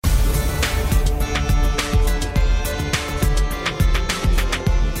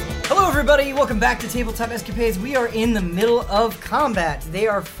everybody, welcome back to Tabletop Escapades. We are in the middle of combat. They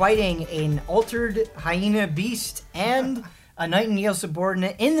are fighting an altered hyena beast and a nightingale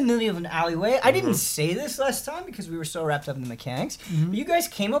subordinate in the middle of an alleyway. I didn't say this last time because we were so wrapped up in the mechanics. But you guys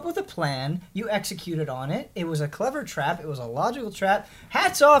came up with a plan. You executed on it. It was a clever trap. It was a logical trap.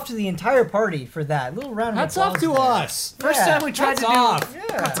 Hats off to the entire party for that. Little round of Hats applause off to there. us. First Yeah. time we tried to off.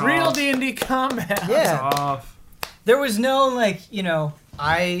 Yeah. real D&D combat. Yeah. Off. There was no,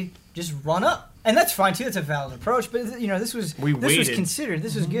 I just run up. And that's fine, too. That's a valid approach. But, this was We was waited. considered.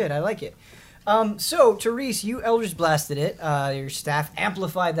 This was good. I like it. So, Therese, you Eldritch Blasted it. Your staff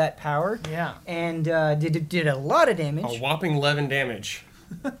amplified that power. Yeah. And did a lot of damage. A whopping 11 damage.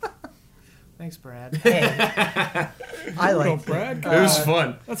 Thanks, Brad. Hey, I like it. Brad. It was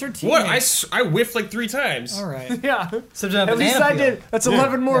fun. That's our team. What? I whiffed like 3 times. All right. Yeah. Sometimes At least banana I peel. did. That's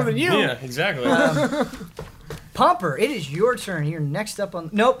 11 more than you. Yeah, exactly. Pomper, it is your turn. You're next up on...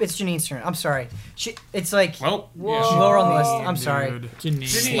 Nope, it's Janine's turn. I'm sorry. It's like well, lower on the list. I'm sorry. Janine.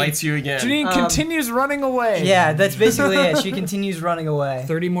 slights you again. Janine continues running away. Yeah, that's basically it. She continues running away.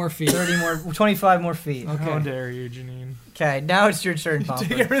 30 more feet. 25 more feet. How dare you, Janine? Okay, now it's your turn, Pomper.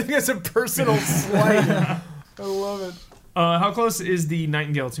 Take everything as a personal slight. I love it. How close is the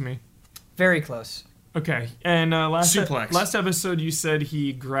nightingale to me? Very close. Okay, and Suplex. last episode you said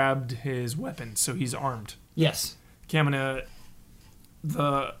he grabbed his weapon, so he's armed. Yes. Okay, I'm gonna...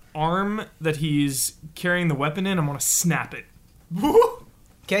 The arm that he's carrying the weapon in, I'm gonna snap it.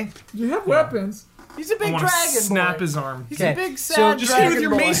 Okay. You have weapons. He's a I big wanna dragon snap boy. his arm. He's Okay, a big so sad Just hit it dragon with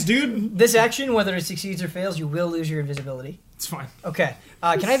your boy. mace, dude. This action, whether it succeeds or fails, you will lose your invisibility. It's fine. Okay.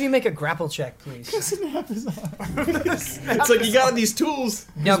 Can I have you make a grapple check, please? It's like you got these tools.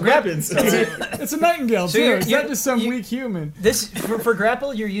 Now, grab... Weapons. It's a nightingale, So too. you're- It's you're- not just some you- weak human. This for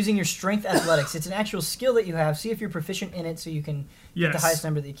grapple, you're using your strength athletics. It's an actual skill that you have. See if you're proficient in it, so you can get the Yes. highest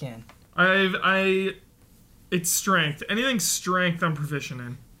number that you can. It's strength. Anything strength I'm proficient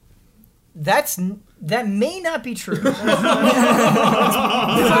in. That may not be true.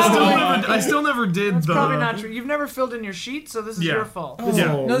 I still never did That's the... probably not true. You've never filled in your sheet, so this is Yeah. your fault. Yeah.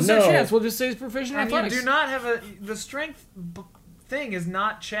 No, there's no chance. We'll just say he's proficient in And you athletics. do not have the strength thing is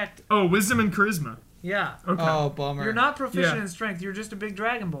not checked. Oh, wisdom and charisma. Yeah. Okay. Oh, bummer. You're not proficient Yeah. in strength. You're just a big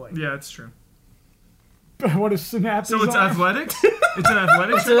dragon boy. Yeah, it's true. What a snap So his it's arm. athletics? It's an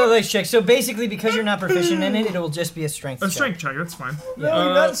athletics It's an athletics check. So basically, because you're not proficient in it, it will just be a strength A check. strength check, that's fine. No,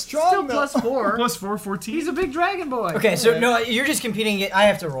 you're not strong Still enough. plus 4. Plus 4, 14. He's a big dragon boy. Okay, so no, you're just competing. I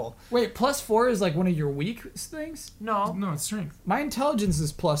have to roll. Wait, +4 is like one of your weak things? No. No, it's strength. My intelligence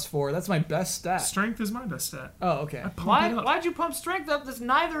is +4. That's my best stat. Strength is my best stat. Oh, okay. Pump it up. Why'd you pump strength up? That's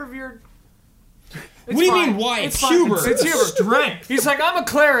neither of your... What do you mean, why? It's fine. Hubert. It's Hubert. Strength. He's like, I'm a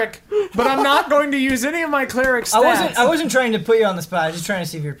cleric, but I'm not going to use any of my cleric stats. I wasn't trying to put you on the spot. I was just trying to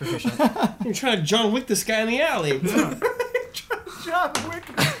see if you're proficient. You're trying to John Wick this guy in the alley.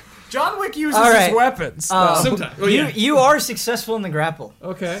 John Wick uses All right. his weapons. Sometimes. Oh, yeah. You are successful in the grapple.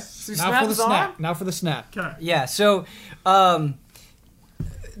 Okay. So Now snap for the his snap. arm? Now for the snap. Okay. Yeah. So,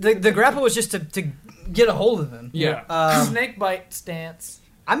 the grapple was just to get a hold of him. Yeah. Snake bite stance.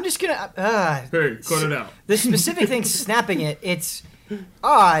 I'm just gonna. Hey, cut it out. The specific thing, snapping it, it's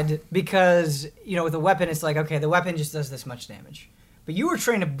odd because, with a weapon, it's like, okay, the weapon just does this much damage. But you were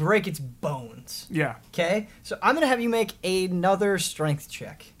trying to break its bones, Yeah. okay? So I'm going to have you make another strength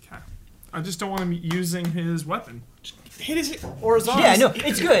check. Okay. I just don't want him using his weapon. Hit his... Or his arms. Yeah, no,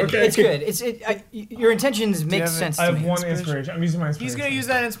 it's good. Okay. It's good. Your intentions make have sense I to have me. one inspiration. I'm using my inspiration. He's going to use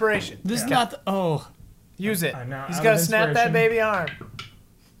that inspiration. This is not the... Oh. Use it. I'm now He's out got to of snap that inspiration. baby arm.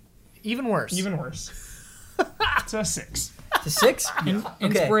 Even worse. Even worse. It's a 6. To 6? Okay.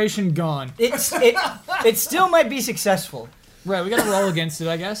 Inspiration gone. It still might be successful. Right, we gotta roll against it,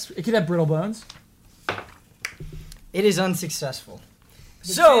 I guess. It could have brittle bones. It is unsuccessful. The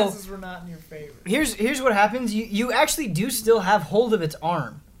So chances were not in your favor. here's what happens. You actually do still have hold of its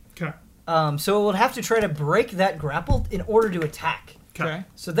arm. Okay. So it will have to try to break that grapple in order to attack. Okay.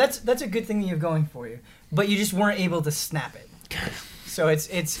 So that's a good thing that you have going for you. But you just weren't able to snap it. So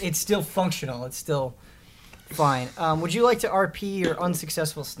it's still functional. It's still fine. Would you like to RP your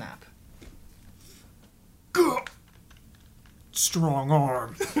unsuccessful snap? Strong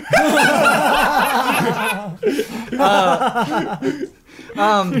arm.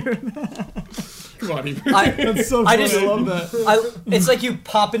 Come on, Hubert. That's so I funny. just- I love that. It's like you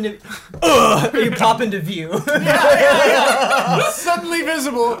pop into view. Suddenly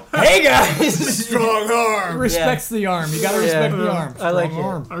visible. Hey guys! Strong arm. Respects the arm. You gotta respect the Yeah. I arm. Strong like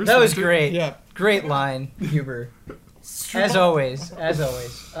arm. it. That was respect it. great. Yeah. Great line, Huber. As always. Is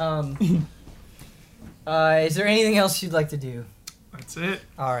there anything else you'd like to do? That's it.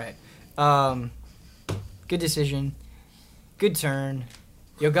 All right. Good decision. Good turn.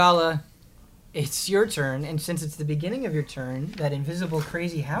 Yogala, it's your turn, and since it's the beginning of your turn, that invisible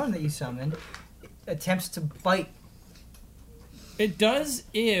crazy hound that you summoned attempts to bite. It does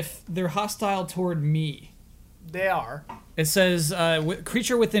if they're hostile toward me. They are. It says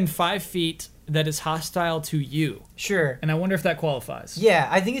creature within 5 feet that is hostile to you. Sure. And I wonder if that qualifies. Yeah,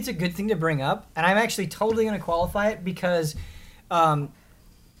 I think it's a good thing to bring up, and I'm actually totally going to qualify it because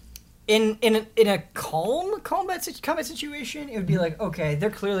in a calm combat situation, it would be like, okay, they're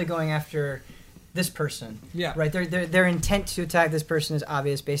clearly going after this person. Yeah. Right? Their intent to attack this person is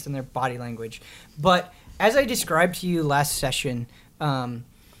obvious based on their body language. But as I described to you last session,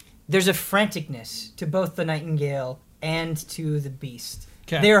 there's a franticness to both the Nightingale and to the Beast.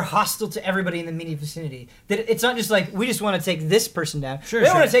 Okay. They are hostile to everybody in the immediate vicinity. That it's not just like we just want to take this person down. Sure, they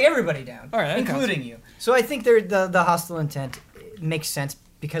sure. want to take everybody down, All right, that including you. So I think the hostile intent makes sense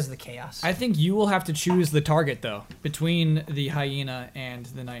because of the chaos. I think you will have to choose the target, though, between the hyena and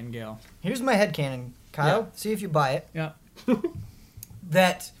the Nightingale. Here's my headcanon, Kyle. Yeah. See if you buy it. Yeah.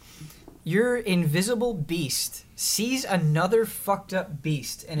 That your invisible beast sees another fucked up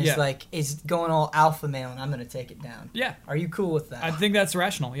beast and is going all alpha male, and I'm gonna take it down. Yeah. Are you cool with that? I think that's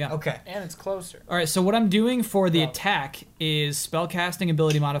rational, yeah. Okay. And it's closer. All right, so what I'm doing for the attack is spellcasting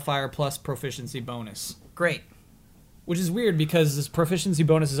ability modifier plus proficiency bonus. Great. Which is weird because this proficiency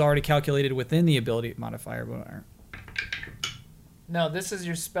bonus is already calculated within the ability modifier. No, this is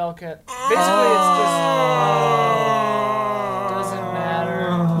your spell cat. Basically, it's just doesn't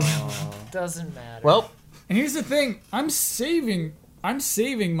matter. Doesn't matter. Well, And here's the thing, I'm saving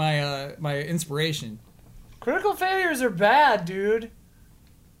my my inspiration. critical failures are bad, dude.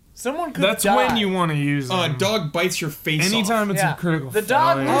 Someone could That's die. when you want to use them. Dog bites your face Anytime off. it's Yeah. a critical The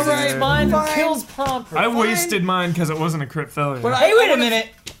dog failure. loses Alright, his mind and fine. kills Pomper. I wasted mine because it wasn't a crit failure. But hey, wait a minute.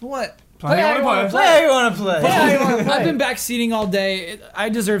 What? Play how you wanna Play how you want to play. I've been backseating all day. I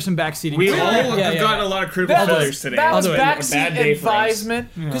deserve some backseating. We too. all have Yeah, gotten a lot of critical failures today. That was I'll do it. A bad backseat day for us. advisement.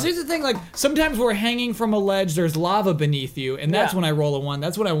 Because here's the thing, like, sometimes we're hanging from a ledge, there's lava beneath you, and that's Yeah. when I roll a 1.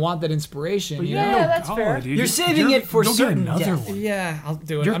 That's when I want that inspiration, you Yeah, know? that's fair. dude. You're saving it for you'll certain get another death. one. Yeah, I'll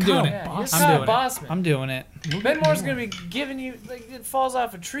do it. You're I'm doing Kyle it. Yeah, you're I'm Kyle doing it. Bossman. I'm doing it. Benmore's gonna be giving you like it falls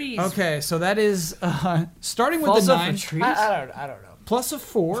off of trees. Okay, so that is starting with Falls the off 9, of trees. I don't know. plus a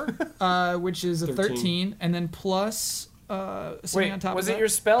 4, which is a 13, and then plus something Wait, on top was of it that. your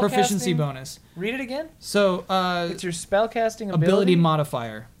spell Proficiency casting? bonus. Read it again. So It's your spellcasting ability. ability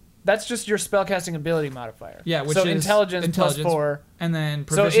modifier. That's just your spellcasting ability modifier. Yeah, which so is intelligence plus 4. And then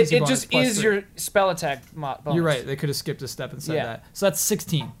So proficiency it bonus just plus is 3. your spell attack bonus. You're right. They could have skipped a step and said Yeah. that. So that's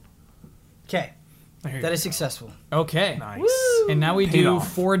 16. Okay, There you that go. is successful. Okay. Nice. And now we Paid do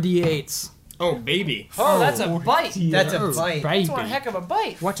off. 4d8s. Oh, baby. Oh, that's a bite. That's a Oh, bite. That's one heck of a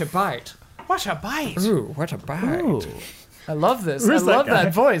bite. What a bite. What a bite. Ooh, what a bite. I love this. Who's I that love guy?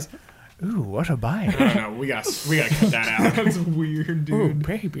 that voice. Ooh, what a bite. No, we got to cut that out. That's weird, dude.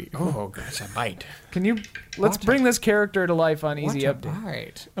 baby. Oh, that's a bite. Can you let's bring this character to life on Easy What a Update.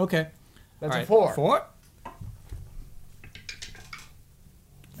 bite. Okay. That's All a right. 4. 4?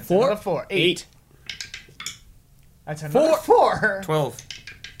 That's 4? another 4. 8. 8. That's another 4. 12.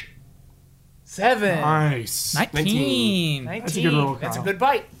 7. Nice. 19. 19. That's a good roll, That's a Kyle. good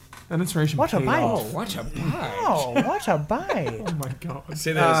bite. That inspiration What a paid bite. off. What a bite. Oh, what a bite. Oh my god.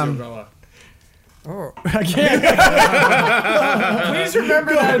 Say that as Umbrella. Oh. Please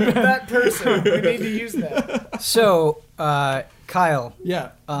remember that person. We need to use that. So, Kyle, Yeah.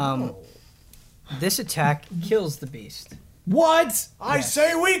 this attack kills the beast. What? I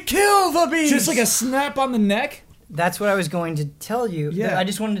say we kill the beast. Just like a snap on the neck? That's what I was going to tell you. Yeah. I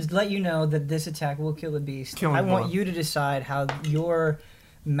just wanted to let you know that this attack will kill the beast. Killing I want blow. you to decide how your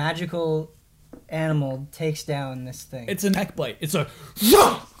magical animal takes down this thing. It's a neck bite. It's a...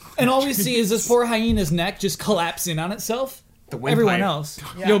 And all we see is this poor hyena's neck just collapse in on itself. Everyone windpipe. else.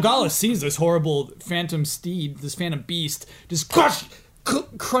 Yeah. Yogala sees this horrible phantom steed, this phantom beast, just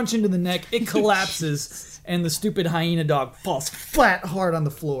crunch into the neck. It collapses, and the stupid hyena dog falls flat hard on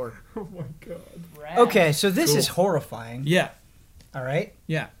the floor. Okay, so this is horrifying. Yeah. All right.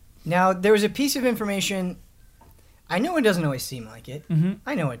 Yeah. Now, there was a piece of information. I know it doesn't always seem like it. Mhm.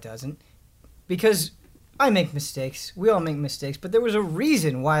 I know it doesn't. Because I make mistakes. We all make mistakes. But there was a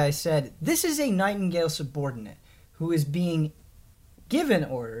reason why I said this is a Nightingale subordinate who is being given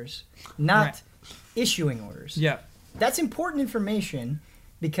orders, not Right. issuing orders. Yeah. That's important information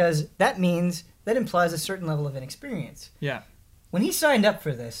because that means that implies a certain level of inexperience. Yeah. When he signed up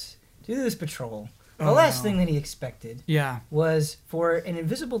for this, to do this patrol, the last thing that he expected Yeah. was for an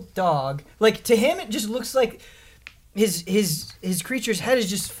invisible dog. Like, to him, it just looks like his creature's head is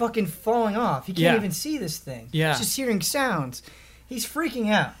just fucking falling off. He can't Yeah. even see this thing. Yeah. He's just hearing sounds. He's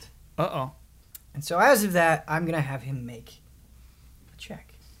freaking out. Uh-oh. And so as of that, I'm gonna have him make a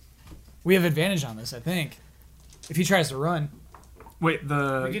check. We have advantage on this, I think. If he tries to run. Wait,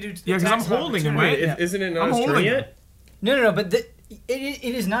 the We could do yeah, because I'm attacks of holding him, opportunity. right? Isn't it I'm not his turn holding yet? No, but it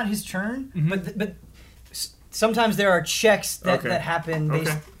is not his turn. But sometimes there are checks that Okay. happen.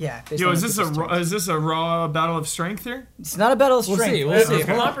 Based, Okay. yeah. Based Yo, on is the this a people's raw, turns. is this a raw battle of strength here? It's not a battle of We'll strength. see. We'll see.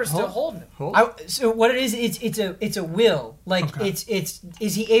 Okay. Flopper's still holding him. So what it is, it's a will. Like Okay. it's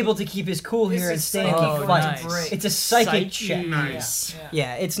is he able to keep his cool here and It's stay psychic and Oh, keep going fighting? to break. It's a psychic Psyche. check. Nice. Yeah.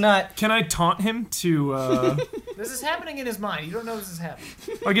 Yeah, it's not. Can I taunt him to? This is happening in his mind. You don't know this is happening.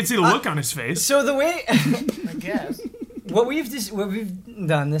 I can see the look on his face. So the way I guess. what we've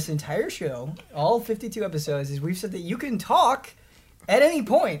done this entire show, all 52 episodes, is we've said that you can talk at any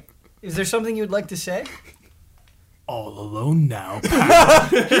point. Is there something you'd like to say? All alone now.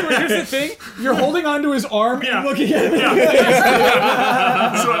 Here's the thing. You're holding onto his arm Yeah. and looking at him.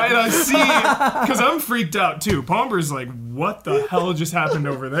 So I see, because I'm freaked out too. Palmer's like, what the hell just happened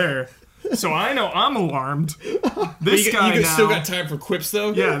over there? So I know I'm alarmed. This You guy now, still got time for quips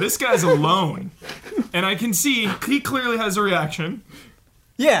though. yeah, this guy's alone, and I can see he clearly has a reaction.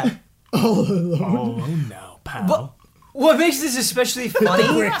 Yeah. All alone now, pal. But what makes this especially funny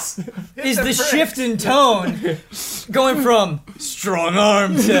is the shift in tone, going from strong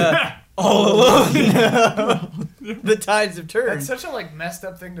arm to all alone. The tides have turned. That's such a like messed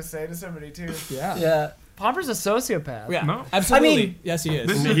up thing to say to somebody too. Yeah. Yeah. Pomper's a sociopath. Yeah. No. Absolutely. I mean- yes, he is.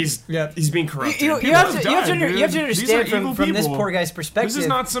 This is- He's Yeah. he's being corrupted. You People have to have you have to died, you have to dude. These understand are evil from this people. poor guy's perspective. This is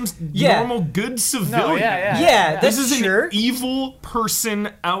not some Yeah. normal good civilian. No, yeah. Yeah, This that's is sure. an evil person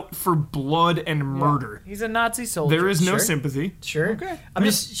out for blood and murder. He's a Nazi soldier. There is no Sure. sympathy. Sure. Okay. I'm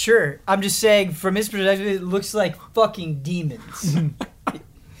just saying from his perspective it looks like fucking demons.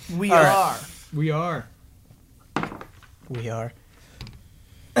 We All right. are. We are. We are.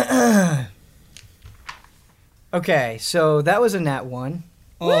 Okay, so that was a nat 1.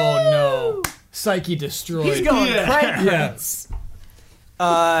 Oh no. Psyche destroyed. He's going Yeah. crank Yes.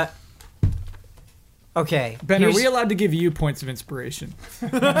 Okay. Ben, are here's- we allowed to give you points of inspiration?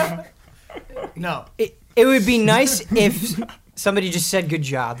 No. It would be nice if somebody just said good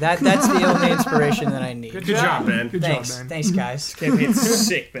job. That's the only inspiration that I need. Good Good job, Ben. Good Thanks. job, man. Thanks guys. Campaign's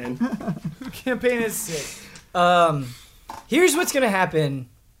sick, Ben. Campaign is sick. Here's what's gonna happen.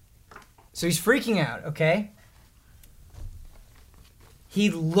 So he's freaking out, okay? He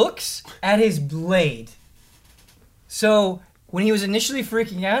looks at his blade. So when he was initially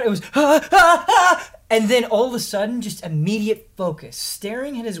freaking out, it was and then all of a sudden, just immediate focus,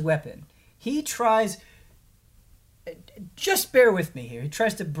 staring at his weapon. He tries. Just bear with me here. He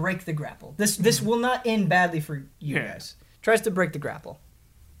tries to break the grapple. This will not end badly for you Yeah. guys. Tries to break the grapple.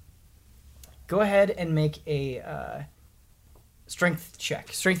 Go ahead and make a strength check,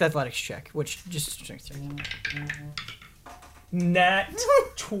 strength athletics check, which just strength check. Nat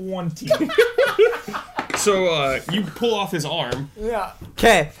 20. So you pull off his arm. Yeah.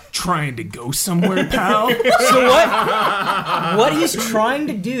 Okay, Trying to go somewhere, pal? so what he's trying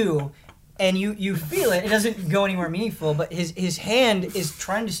to do, and you feel it. It doesn't go anywhere meaningful, but his hand is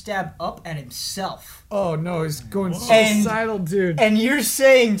trying to stab up at himself. Oh no, he's going And- suicidal, dude. And you're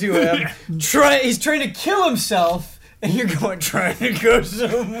saying to him, he's trying to kill himself, and you're going, trying to go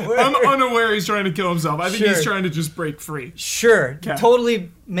somewhere. I'm unaware he's trying to kill himself. I think he's Sure. trying to just break free. Sure, Okay. totally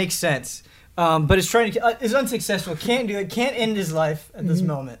makes sense. But it's trying to is unsuccessful. Can't do it. Can't end his life at this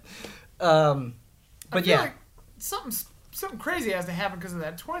moment. I But feel yeah, like something crazy has to happen because of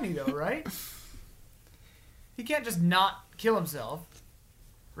that 20, though, right? He can't just not kill himself,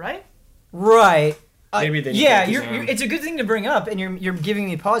 right? right. Maybe then you yeah, break his you're, arm. it's a good thing to bring up, and you're giving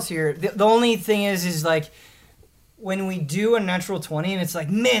me pause here. The only thing is like when we do a natural 20, and it's like,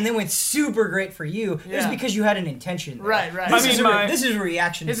 man, that went super great for you. It's Yeah. because you had an intention. There. Right, right. This, I mean, this is a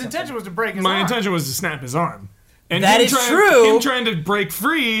reaction. His to something. intention was to break his My arm. intention was to snap his arm. And That him is trying, true. Him trying to break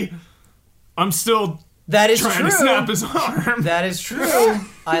free, I'm still That is trying true. to snap his arm. That is true.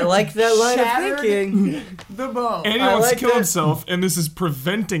 I like that line Shattered. of thinking. The bone. And he I wants like to kill that. himself, and this is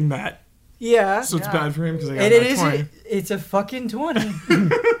preventing that. Yeah. So it's Yeah. bad for him because I got And it that is. 20. It's a fucking 20.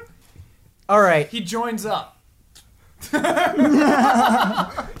 All right. He joins up.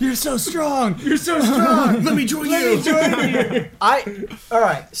 You're so strong. You're so strong. Let me join you. All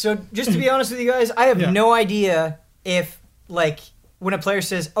right. So just to be honest with you guys, I have Yeah. no idea if like when a player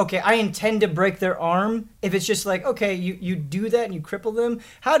says, "Okay, I intend to break their arm," if it's just like, "Okay, you do that and you cripple them,"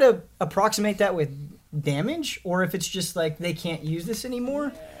 how to approximate that with damage, or if it's just like they can't use this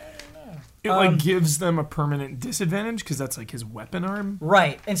anymore. It like gives them a permanent disadvantage because that's like his weapon arm.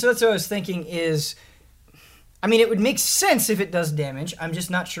 Right. And so that's what I was thinking is, I mean, it would make sense if it does damage. I'm just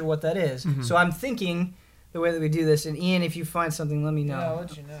not sure what that is. So I'm thinking the way that we do this, and Ian, if you find something, let me know. Yeah, I'll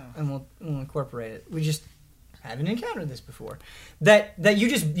let you know. And we'll incorporate it. We just haven't encountered this before. That you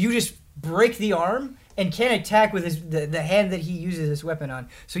just break the arm and can't attack with the hand that he uses his weapon on.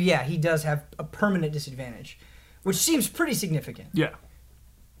 So yeah, he does have a permanent disadvantage, which seems pretty significant. Yeah.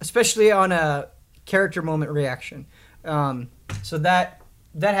 Especially on a character moment reaction. So that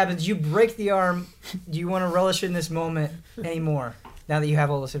happens. You break the arm. Do you want to relish in this moment anymore now that you have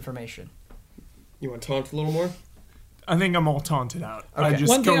all this information? You want to taunt a little more? I think I'm all taunted out. Okay. I just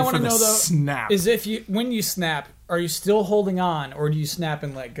One thing go I wanna for the know, though, snap. Is when you snap, are you still holding on, or do you snap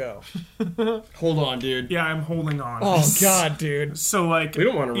and let go? Hold on, dude. Yeah, I'm holding on. Oh God, dude! So like, We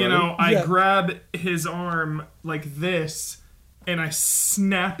don't wanna you run know, him. I Yeah. grab his arm like this, and I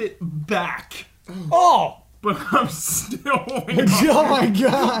snap it back, Oh, but I'm still holding on oh my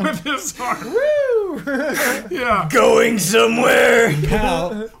God! with his arm. Yeah. Going somewhere.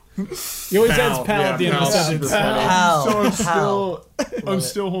 Pal. He always adds pal Yeah, at the end of the pal's sentence. super funny. How? So I'm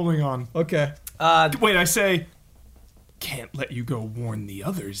still holding on. Okay. Wait, I say, can't let you go warn the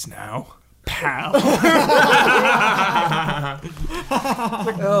others now, pal.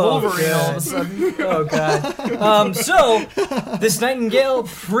 Wolverine all of a sudden. Oh God. So this Nightingale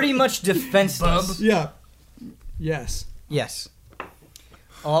pretty much defenseless. Yeah. Yes. Yes.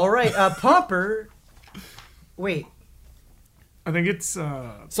 All right. Pomper. Wait. I think it's So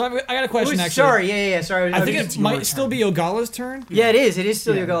I got a question. Oh, actually, sorry. Yeah. Sorry. I think was- it might still be Ogala's turn. Yeah, it is. It is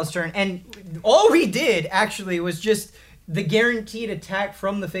still Yogala's turn. And all we did actually was just the guaranteed attack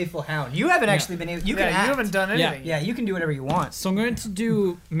from the Faithful Hound. You haven't actually been able. You Yeah, can you act. haven't done Yeah. anything. Yeah, you can do whatever you want. So I'm going to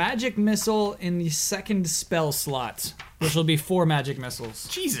do Magic Missile in the second spell slot, which will be 4 Magic Missiles.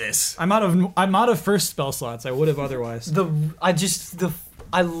 Jesus. I'm out of first spell slots. I would have otherwise.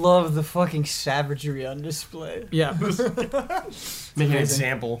 I love the fucking savagery on display. Yeah. Make an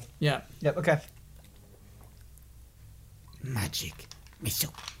example. Yeah. Yep. Okay. Magic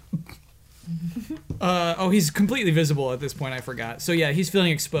missile. He's completely visible at this point. I forgot. So yeah, he's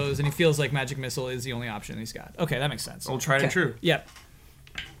feeling exposed, and he feels like Magic Missile is the only option he's got. Okay, that makes sense. Old tried and true. Yep.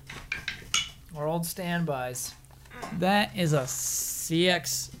 Our old standbys. That is a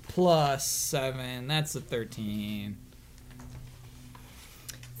CX plus 7. That's a 13.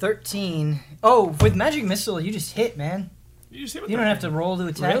 13. Oh, with Magic Missile, you just hit, man. You just hit with You that don't have thing. to roll to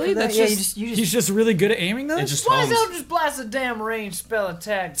attack. Really? For that. That's Yeah, just, you just. he's just really good at aiming those? It just Why hums. does that just blast a damn ranged spell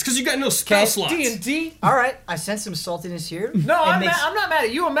attack? It's because you got no spell Okay. slots. D&D? All right, I sense some saltiness here. No, It I'm makes- not mad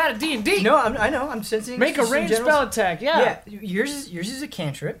at you. I'm mad at D&D. No, I know. I'm sensing. Make a some ranged general- spell attack. Yeah. Yeah, yours is a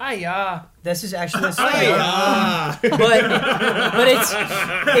cantrip. Aye, This is actually a spell, but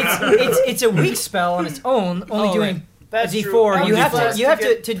it's a weak spell on its own, only Oh, doing right. That's a true. D4. That You would have be to fast you have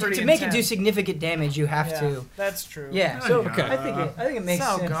get to pretty make it do intense. significant damage. You have Yeah, to. that's true. Yeah. So Okay. I think it makes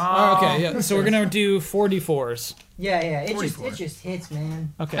So sense. gone. Okay, yeah. So we're gonna do 4d4s. Yeah. It 44. just hits,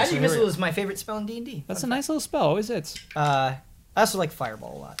 man. Okay, Magic so here we Missile go. is my favorite spell in D&D. That's a nice little spell. Always hits. I also like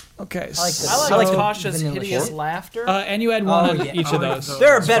Fireball a lot. Okay. I like the- I like So- the cautious, vanilla hideous shit. laughter. And you add one Oh, on yeah. each I of like those. those.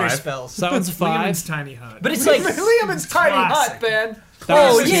 There are better 5. spells. So that one's a 5. Liam's tiny hut. But it's like, Liam's tiny Classic. hut, man.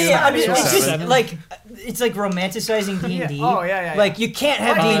 That oh one's yeah, yeah. I mean, Yeah. it's just 7. like it's like romanticizing D&D. Yeah. Oh, yeah. Like you can't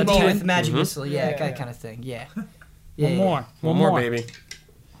have Like D&D 10. with Magic Missile. Yeah, Yeah, yeah. kind of thing. Yeah. One more. One more, baby.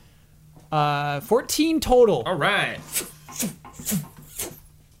 14 total. All right.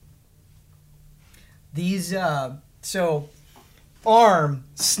 These so arm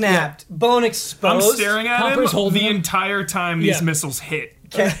snapped, bone I'm exposed. staring at Pomper's him holding the him. entire time these Yeah. missiles hit.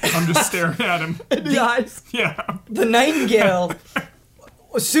 I'm just staring at him. Yeah. The Nightingale.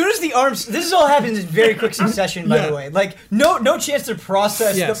 As soon as the arms, this is all happens in very quick succession. By the way, like no chance to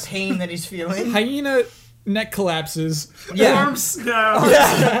process Yes. the pain that he's feeling. Hyena neck collapses. Yeah, Arm snap.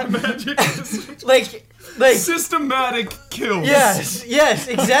 yeah. Magic. like Systematic kills. yes,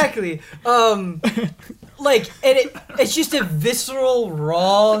 exactly. Like, and it's just a visceral,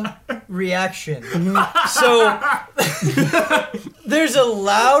 raw reaction. So there's a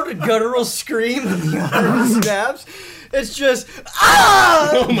loud, guttural scream when the arm snaps. It's just ah.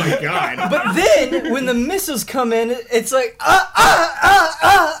 Oh my god. But then when the missiles come in, it's like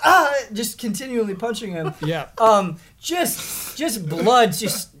just continually punching him. Yeah. Just blood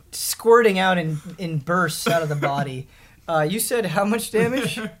just squirting out in bursts out of the body. You said how much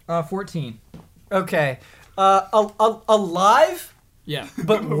damage? 14. Okay. Alive, Yeah.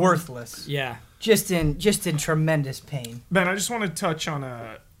 but worthless. Yeah. Just in tremendous pain. Ben, I just want to touch on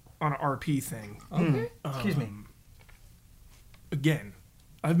a RP thing. Excuse me. Again,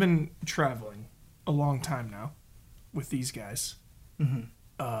 I've been traveling a long time now with these guys.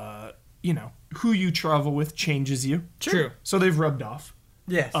 You know, who you travel with changes you. True. So they've rubbed off.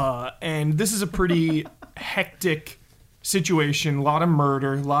 Yes. And this is a pretty hectic situation. A lot of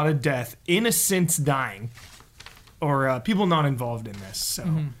murder, a lot of death, innocents dying, or people not involved in this. So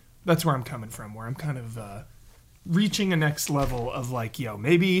that's where I'm coming from, where I'm kind of reaching a next level of like, yo,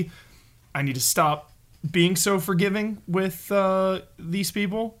 maybe I need to stop being so forgiving with these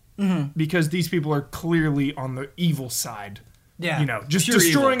people because these people are clearly on the evil side. Yeah. You know, just Pure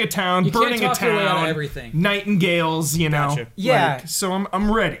destroying evil. a town, You can't burning a talk your way out of town, everything. nightingales, you know. Gotcha. Yeah. Like, so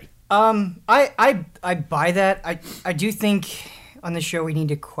I'm ready. I buy that. I do think on the show we need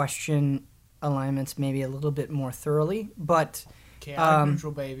to question alignments maybe a little bit more thoroughly. But Chaotic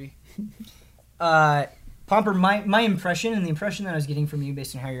neutral, baby. Pomper, my impression and the impression that I was getting from you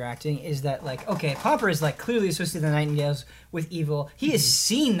based on how you're acting is that like, okay, Pomper is like clearly associated the Nightingales with evil. He has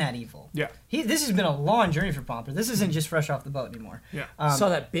seen that evil. Yeah. This has been a long journey for Pomper. This isn't just fresh off the boat anymore. Yeah. Saw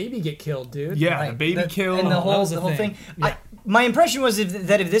that baby get killed, dude. Yeah, Right. the baby kill. and the that whole was the a whole thing. thing. Yeah. My impression was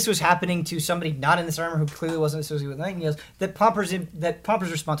that if this was happening to somebody not in this armor who clearly wasn't associated with Nightingales, that Pomper's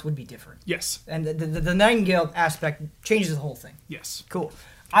response would be different. Yes. And the Nightingale aspect changes the whole thing. Yes. Cool.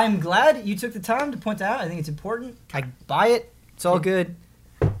 I'm glad you took the time to point that out. I think it's important. I buy it. It's all good.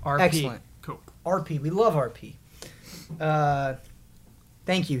 RP. Excellent. Cool. RP. We love RP.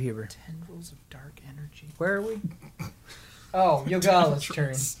 Thank you, Huber. Tendrils of dark energy. Where are we? Oh, Yogala's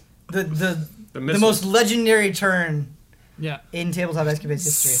turn. The missile. most legendary turn Yeah. in Tabletop Escapades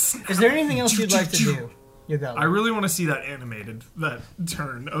history. Is there anything else you'd like to do, Yogala? I really want to see that animated, that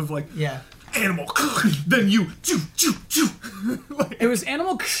turn of like Yeah. animal, then you, like, It was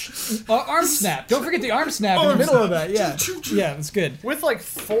animal arm snap. Don't forget the arm snap in the middle of that. Yeah. Yeah, that's good. With like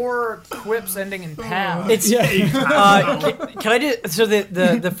 4 quips ending in pow. It's Yeah. can I do so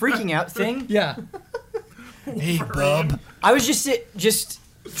the freaking out thing? Yeah. Hey, bub. I was just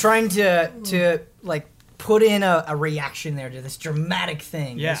trying to like put in a reaction there to this dramatic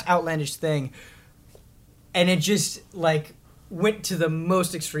thing, Yeah. this outlandish thing, and it just like went to the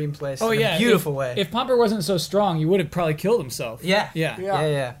most extreme place. Oh in yeah. a beautiful if, way. If Pomper wasn't so strong, he would have probably killed himself. yeah, Yeah.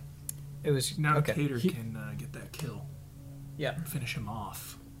 yeah. It was now okay. Cater can get that kill, Yeah. finish him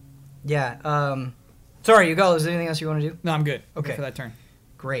off. Yeah. Sorry, Yogala. Is there anything else you want to do? No, I'm good. Okay. For that turn.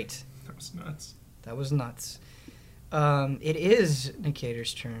 Great. That was nuts. That was nuts. It is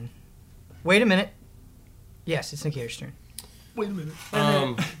Nikator's turn. Wait a minute. Yes, it's Nikator's turn. Wait a minute.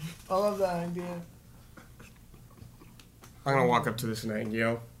 I love that idea. I'm gonna walk up to this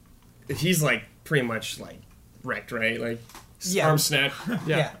Nightingale. He's like pretty much like wrecked, right? Like Yeah. arm snap.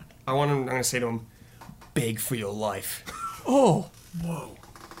 Yeah. I'm gonna say to him, "Beg for your life." Oh. Whoa.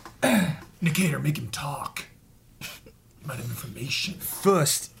 Nicator, make him talk. Might have information.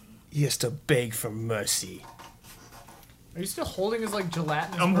 First, he has to beg for mercy. Are you still holding his like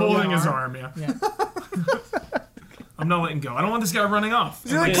gelatinous? I'm broken holding his arm, yeah. I'm not letting go. I don't want this guy running off.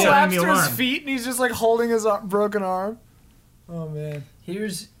 He like Yeah. collapsed Sounding to the his alarm. feet and he's just like holding his broken arm. Oh man.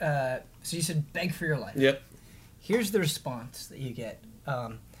 Here's so you said beg for your life. Yep. Here's the response that you get.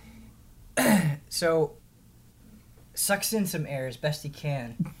 So sucks in some air as best he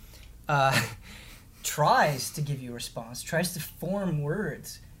can. Tries to give you a response. Tries to form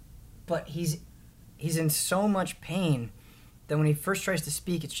words, but he's in so much pain that when he first tries to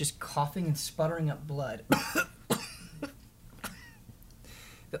speak, it's just coughing and sputtering up blood.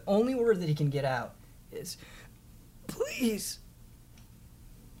 The only word that he can get out is, "Please."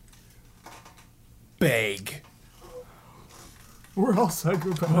 Beg. We're all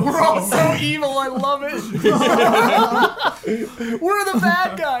psychopaths. We're all so evil. I love it. We're the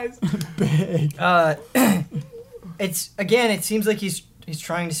bad guys. It's again. It seems like he's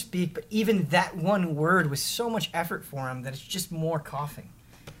trying to speak, but even that one word was so much effort for him that it's just more coughing.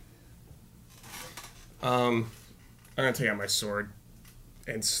 I'm gonna take out my sword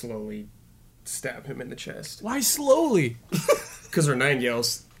and slowly stab him in the chest. Why slowly? Because they're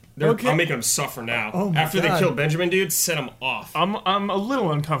Nightingales. Okay. I'm making them suffer now. Oh my After God. they kill Benjamin, dude, set him off. I'm a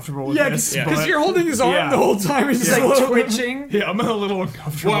little uncomfortable with this. Yeah. Because but- you're holding his arm Yeah. the whole time. He's He's like slow. twitching. Yeah, I'm a little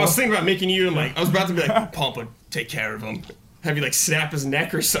uncomfortable. Well, I was thinking about making you like I was about to be like, Pompa, take care of him. Have you like snap his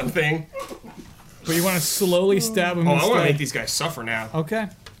neck or something? But you want to slowly stab him Oh, I instead. want to make these guys suffer now, Okay.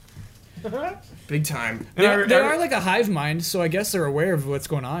 big time. And I- They are like a hive mind, so I guess they're aware of what's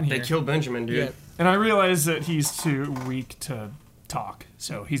going on here. They killed Benjamin, dude. Yeah. And I realize that he's too weak to talk,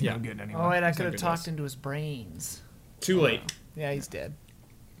 so he's Yeah. no good anyway. Oh wait, I It's could not have good talked news. into his brains. Too late. Yeah, he's dead.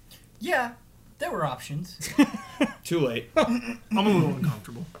 Yeah, there were options. Too late. I'm a little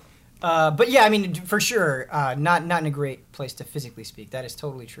uncomfortable. But yeah, I mean, for sure, not in a great place to physically speak. That is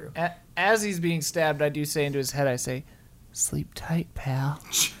totally true. As he's being stabbed, I do say into his head, I say, "Sleep tight, pal."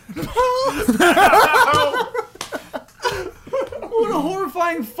 What a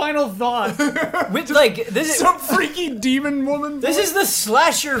horrifying final thought. With like this is Some freaky demon woman. this is the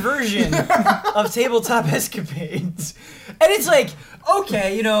slasher version of tabletop escapades, and it's like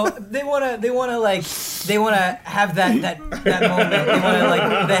okay, you know, they wanna have that moment. They wanna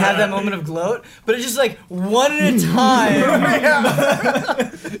like they have that moment of gloat, but it's just like one at a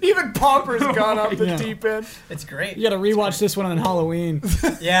time. Even Pomper's gone off the Yeah. deep end. It's great. You gotta rewatch this one on Halloween.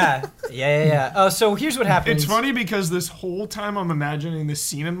 Yeah. Oh, so here's what happens. It's funny because this whole time I'm imagining this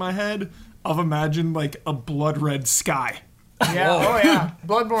scene in my head. I've imagined like a blood red sky. Yeah. Oh yeah.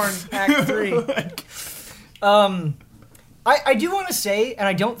 Bloodborne Act 3. I do want to say, and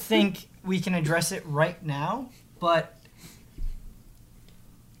I don't think we can address it right now, but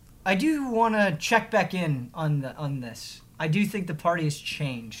I do want to check back in on this. I do think the party has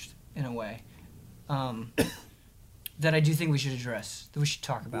changed in a way that I do think we should address, that we should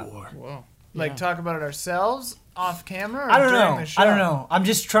talk about. Whoa. Like talk about it ourselves off camera. Or I don't during know. The show? I don't know. I'm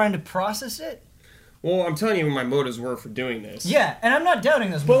just trying to process it. Well, I'm telling you what my motives were for doing this. Yeah, and I'm not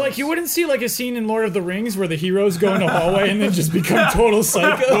doubting those. But motives. like, you wouldn't see like a scene in Lord of the Rings where the heroes go in a hallway and then just become total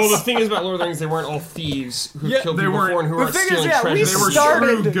psychos. Well, the thing is about Lord of the Rings, they weren't all thieves who Yeah, killed they people weren't. before and who The are thing is, stealing yeah, we treasure. They were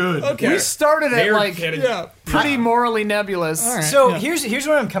started- true good. Okay. We started at They're like getting- Yeah. pretty morally nebulous. All right. So yeah. here's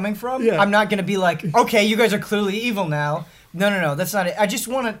where I'm coming from. Yeah. I'm not gonna be like, okay, you guys are clearly evil now. No, that's not it. I just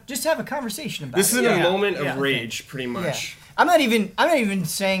want to just have a conversation about This it. is Yeah. a moment of Yeah. rage, pretty Yeah. much. I'm not even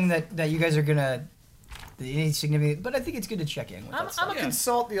saying that you guys are gonna any significant, but I think it's good to check in with I'm that stuff. gonna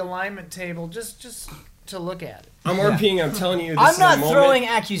consult the alignment table just to look at it. I'm RPing, I'm telling you, this I'm is not a moment, throwing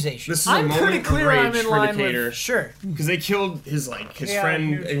accusations. This is I'm a moment pretty clear of I'm rage in for line with- Decatur. Sure. Because they killed his Yeah,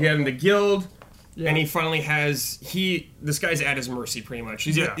 friend, neutral. he had him the guild, and he finally has, this guy's at his mercy, pretty much.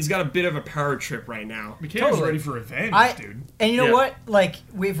 He's got a bit of a power trip right now. McCann's Totally. ready for revenge, dude. And you know Yeah. what? Like,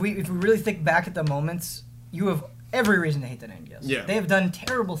 if we really think back at the moments, you have every reason to hate the Nightingales. Yeah. They have done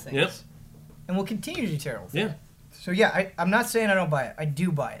terrible things. Yep. And will continue to do terrible things. Yeah. So yeah, I'm not saying I don't buy it. I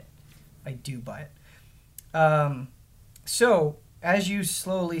do buy it. So as you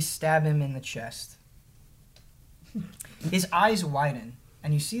slowly stab him in the chest, his eyes widen,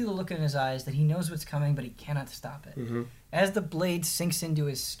 and you see the look in his eyes that he knows what's coming, but he cannot stop it. Mm-hmm. As the blade sinks into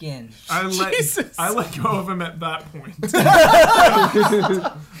his skin, I let go of him at that point.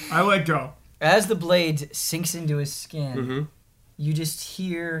 I let go. as the blade sinks into his skin, Mm-hmm. you just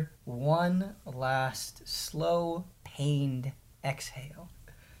hear one last slow, pained exhale,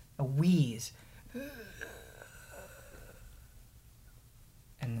 a wheeze,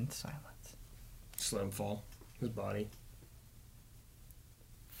 and then silence. Just let him fall. His body.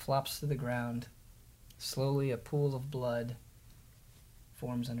 Flops to the ground. Slowly, a pool of blood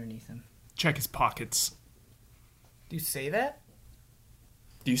forms underneath him. Check his pockets. Do you say that?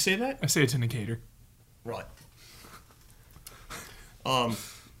 Do you say that? I say it to Nicator. Right.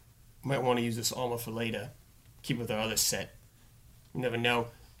 Might want to use this armor for later. Keep it with our other set. You never know.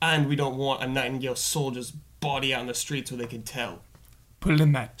 And we don't want a Nightingale soldier's body out in the streets where they can tell. Put it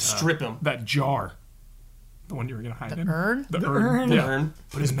in that Strip him. that jar. The one you were gonna hide in. Urn? The urn. The Yeah. urn.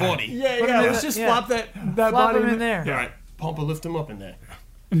 Put his in there. body. Yeah, let's just yeah. flop that Flop body him in there. Yeah. Alright. Pompa, lift him up in there.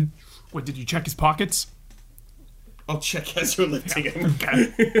 What, did you check his pockets? I'll check as you're lifting him.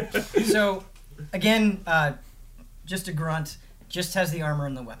 Okay. So, again, just a grunt, just has the armor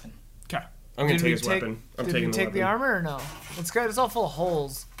and the weapon. Okay. I'm gonna Did take we his take- weapon. I'm Did taking you the take weapon. the armor or no? It's all full of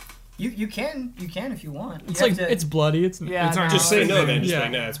holes. You can if you want. It's You like have to- it's bloody. It's Yeah, It's no, not Just say no then. Just Yeah.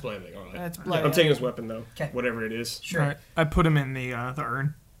 like, nah, it's blinding. Alright. That's Yeah, blood. I'm taking his weapon though. 'Kay. Whatever it is. Sure. All right. I put him in the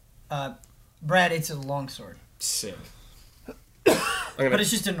urn. Brad, it's a long sword, Sick. I'm gonna, but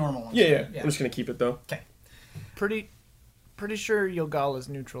it's just a normal one. yeah. I'm just gonna keep it though. Pretty sure Yogal is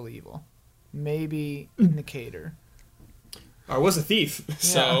neutral evil. Maybe Nicator. I was a thief,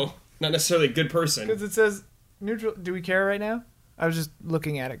 so not necessarily a good person. Because it says neutral. Do we care right now? I was just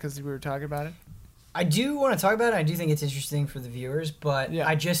looking at it because we were talking about it. I do want to talk about it. I do think it's interesting for the viewers, but Yeah.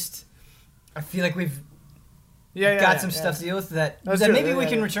 I feel like we've Yeah, got some stuff to deal with that That's that true, maybe yeah, we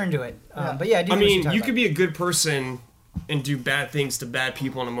can yeah. return to it. Yeah. But yeah, I do. I think we should mean, talk you about could it. be a good person and do bad things to bad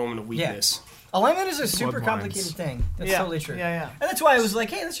people in a moment of weakness. Alignment is a super Bloodlines. complicated thing. That's Yeah, totally true. yeah. And that's why I was like,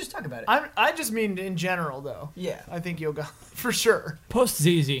 hey, let's just talk about it. I just mean in general though. Yeah. I think Yogal for sure. post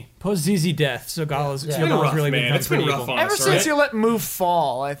ZZ death. So Gala's Yeah. It's been rough, really man. become It's been pretty rough evil. on Ever us, since alright? you let Move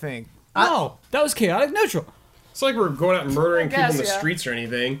fall, I think. No, that was chaotic neutral. It's like we're going out and murdering I people in guess, the yeah. streets or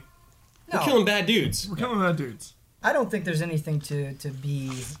anything. No. We're killing bad dudes. We're killing that dudes. I don't think there's anything to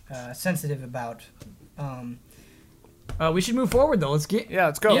be sensitive about. We should move forward though. Let's get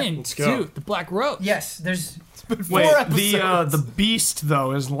let's go. Let's go. to the Black Rose. Yes, there's. Wait, episodes. the beast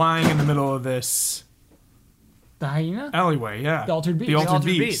though is lying in the middle of this The hyena. alleyway. Yeah, The altered beast. The altered altered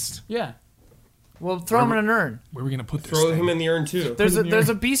beast. beast. Yeah. We'll throw him in an urn. Where are we gonna put this? Throw thing? him in the urn too. There's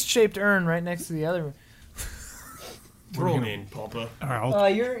a beast-shaped urn right next to the other. Throw him in, Papa. All right,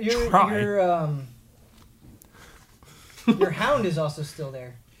 I'll try. Your hound is also still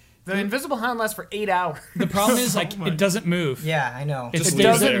there. The invisible hound lasts for 8 hours. The problem is like it doesn't move. Yeah, I know. It's Just It leave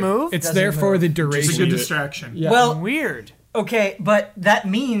doesn't there. move? It's Doesn't there for move. the It's a duration. good Leave it. distraction. Yeah. Well, Weird. okay, but that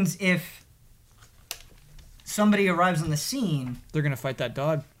means if somebody arrives on the scene, They're gonna fight that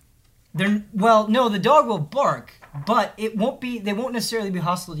dog. no, the dog will bark, but it won't be. They won't necessarily be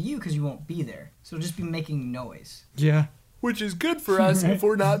hostile to you because you won't be there. So it'll just be making noise. Yeah. Which is good for us if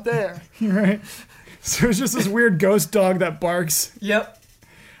we're not there. Right. So it's just this weird ghost dog that barks. Yep.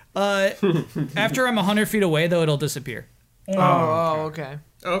 After I'm 100 feet away, though, it'll disappear. Oh, okay.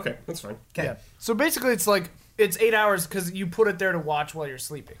 Oh, okay, that's fine. Okay. Yeah. So basically, it's 8 hours because you put it there to watch while you're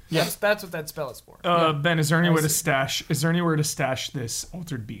sleeping. Yeah. That's what that spell is for. Ben, is there anywhere to see. stash? Is there anywhere to stash this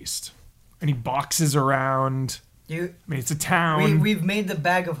altered beast? Any boxes around? You. I mean, it's a town. We've made the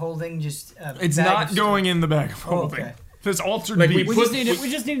bag of holding just. it's bag not of going in the bag of holding. okay. This altered Like, beast. We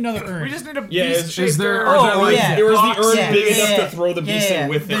just need another urn. we just need a Yeah, beast-shaped is there- urn. are there, Oh, like, yeah. There was the urn Yeah, big yeah, enough to throw the beast yeah. in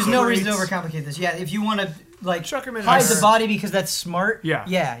with There's it. no reason to overcomplicate this. Yeah, if you want to like Chuck him in hide an the urn. body because that's smart. Yeah.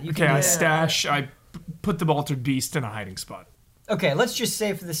 Yeah. You Okay, can. I stash. I put the altered beast in a hiding spot. Okay, let's just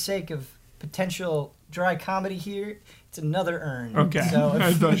say for the sake of potential dry comedy here, it's another urn. Okay. So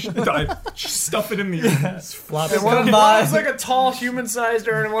I stuff it in the urn. flop And one of come by. them's like a tall human-sized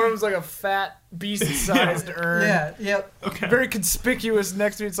urn, and one of them's like a fat beast-sized urn. Yeah. Yep. Okay. Very conspicuous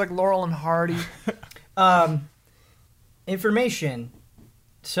next to it. It's like Laurel and Hardy. Information.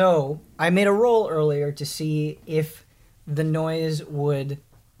 So I made a roll earlier to see if the noise would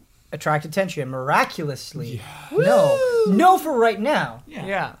attract attention. Miraculously, no for right now.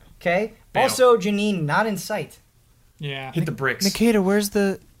 Yeah. Okay. Bail. Also, Janine not in sight. Yeah. Hit the bricks.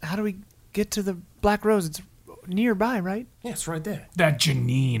 Nikita, how do we get to the Black Rose? It's nearby, right? Yeah, it's right there. That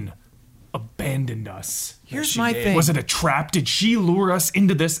Janine abandoned us. Here's she my did. thing. Was it a trap? Did she lure us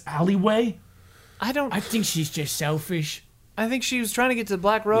into this alleyway? I think she's just selfish. I think she was trying to get to the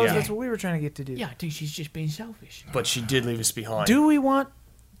Black Rose. Yeah. That's what we were trying to get to do. Yeah, I think she's just being selfish. But she did leave us behind. Do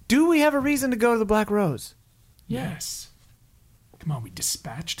we have a reason to go to the Black Rose? Yes. Come on, we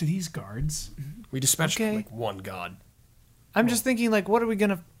dispatched these guards. We dispatched Okay. like one god. I'm just thinking, like, are we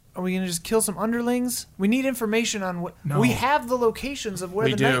gonna just kill some underlings? We need information on what. No. We have the locations of where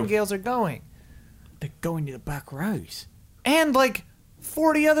We the do. Nightingales are going, They're going to the Black Rose. and like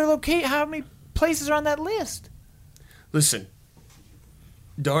 40 other How many places are on that list? Listen,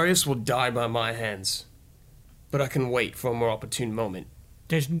 Darius will die by my hands, but I can wait for a more opportune moment.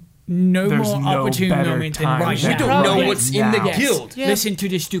 There's no There's more no opportune better moment than time right than now. We don't Probably know what's in the now. guild. Yeah. Listen to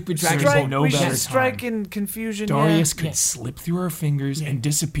this stupid dragon. There's Strike. no we better should strike time. in confusion. Darius yeah. could slip through our fingers and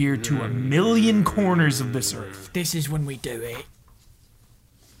disappear to a million corners of this earth. This is when we do it.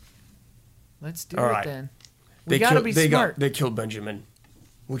 Let's do All it right. then. We gotta be smart. They killed Benjamin.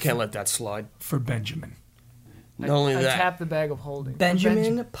 We can't let that slide. For Benjamin. Not only I that, tap the bag of holding.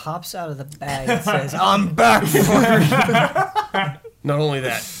 Benjamin pops out of the bag and says, "I'm back." not only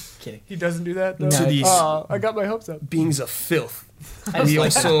that, Kidding. He doesn't do that though. No. to these I got my hopes up. beings of filth, I we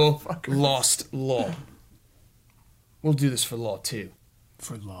just like also lost law. We'll do this for law too.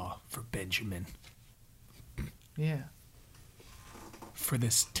 For law. For Benjamin. Yeah. For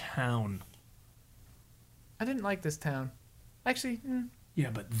this town. I didn't like this town. Actually, Yeah,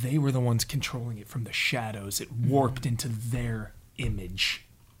 but they were the ones controlling it from the shadows. It warped into their image.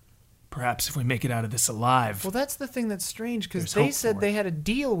 Perhaps if we make it out of this alive. well, that's the thing that's strange because There's they hope said for they it. had a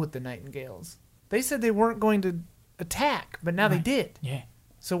deal with the Nightingales. They said they weren't going to attack, but now they did. Yeah.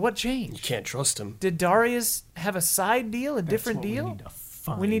 So what You changed? can't trust him. Did Darius have a side deal, a That's different what deal?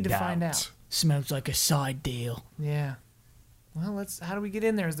 We need to find find out. Smells like a side deal. Yeah. Well, how do we get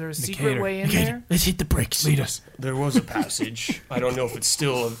in there? Is there a secret Nicator. way in there? Let's hit the bricks. Lead us. There was a passage. I don't know if it's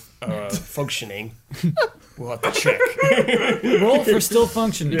still functioning. We'll have to check. Roll for still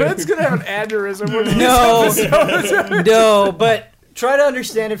functioning. Ben's gonna have an aneurysm. When No, but try to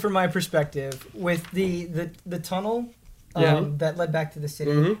understand it from my perspective. With the tunnel that led back to the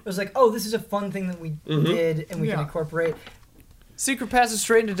city, it was like, oh, this is a fun thing that we did and we can Yeah. incorporate. Secret passes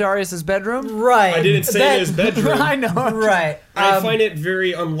straight into Darius's bedroom. Right. I didn't say That- his bedroom. I know. Right. I find it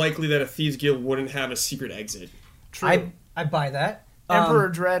very unlikely that a thieves guild wouldn't have a secret exit. I buy that. Emperor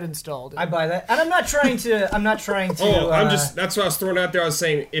Dread installed it. I buy that, and I'm not trying to. Oh, I'm just. That's what I was throwing out there. I was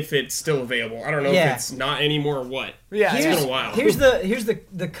saying if it's still available. I don't know Yeah. if it's not anymore or what. yeah, It's yeah. been a while. Here's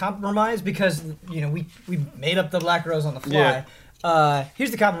the compromise, because we made up the Black Rose on the fly.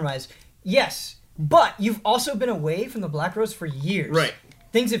 Here's the compromise. Yes, but you've also been away from the Black Rose for years. Right.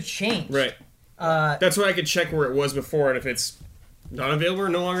 Things have changed. Right. That's why I could check where it was before, and if it's not available or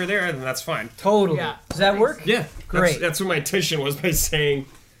no longer there, then that's fine. Totally. Yeah. Does that work? Yeah. Great. That's what my intention was by saying,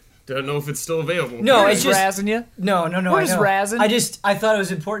 don't know if it's still available. No, We're it's just just razzing you. no. We're I just know. razzing. I thought it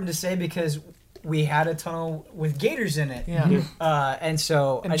was important to say because we had a tunnel with gators in it. Yeah. And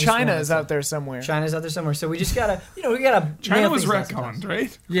so And I just China wanted is to- out there somewhere. China's out there somewhere. So we just gotta, we gotta. China nail was things down retconned, sometimes.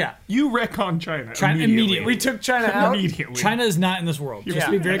 right? Yeah. You retconned China. China immediately. We took China out. Immediately. China is not in this world. Just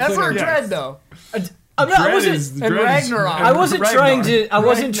to be very Emperor clear. Yeah. Dread, though. I Dread wasn't. is- and Dread is- Ragnarok. I wasn't trying to. I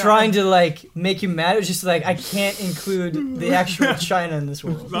wasn't Ragnar. trying to like make you mad. It was just like I can't include the actual China in this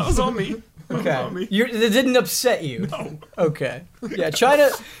world. That was on me. That was on Okay, me. that didn't upset you. No. Okay, yeah, China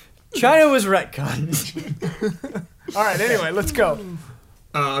was retconned. All right, anyway, let's go.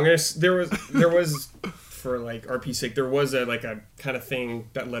 I'm gonna. There was for like RP's sake. There was a kind of thing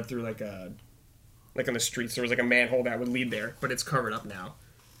that led through like on the streets. There was like a manhole that would lead there, but it's covered up now.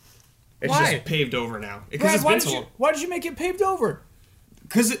 It's Why? just paved over now because Brad, it's been so long. why did you make it paved over?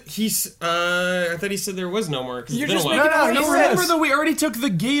 Because he's. I thought he said there was no more. Cause You're it's been just a while. making No, it no, worse. Remember though, we already took the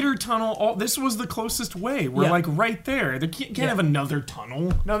Gator Tunnel. This was the closest way. We're Yeah. like right there. They can't have another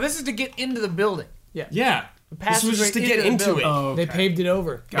tunnel. No, this is to get into the building. Yeah. This passageway was just to get into the into building. it. Oh, They paved it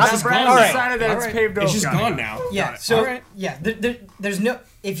over. It's just Brad gone now. decided that All it's right. paved over. It's just Got it. gone now. Yeah. So Alright. yeah, there's no.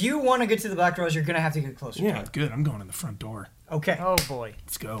 If you want to get to the Black Rose, you're gonna have to get closer. Yeah. good. I'm going in the front door. Okay. Oh boy,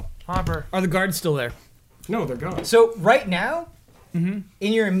 Let's go. Hopper. Are the guards still there? No, they're gone. So right now, in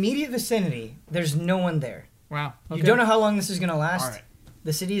your immediate vicinity, there's no one there. Wow. You don't know how long this is gonna last. All right.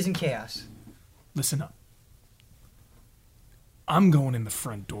 The city is in chaos. Listen up. I'm going in the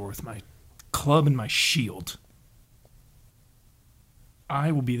front door with my club and my shield.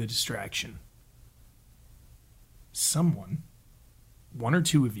 I will be the distraction. Someone, one or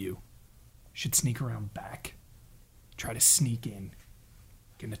two of you, should sneak around back. Try to sneak in.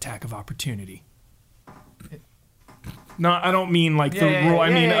 Get an attack of opportunity. No, I don't mean like the Yeah, rule. I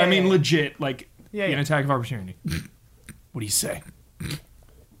yeah, mean yeah. legit. Like Yeah, an yeah. attack of opportunity. What do you say?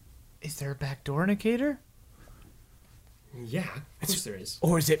 Is there a back door indicator? Yeah, of course there is.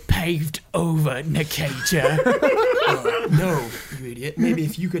 Or is it paved over, Nikita? No, you idiot. Maybe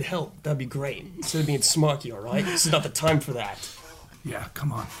if you could help, that'd be great. Instead of being smarky, all right? This is not the time for that. Yeah,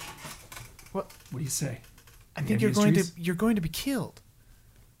 come on. What? What do you say? I think Any histories? you're going to be killed.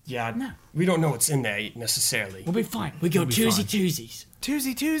 Yeah, we don't know what's in there necessarily. We'll be fine. We go We'll be choosy fine. twosies.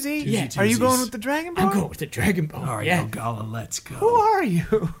 Tuesy. Yeah. Are you Twosies. going with the Dragon Ball? I'm going with the Dragon Ball. All right, yeah. Ogala, let's go. Who are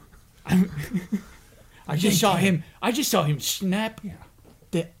you? I just saw him snap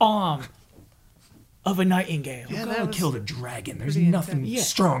the arm of a nightingale. Yeah, Ogala that was killed a dragon. There's pretty nothing intense. Yeah.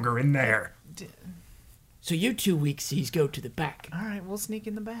 stronger in there. So you two weaksies go to the back. All right, we'll sneak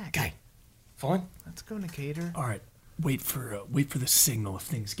in the back. Okay. Fine. Let's go, Nicator. All right, wait for the signal if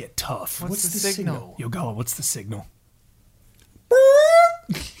things get tough. What's the signal? Yogala, what's the signal?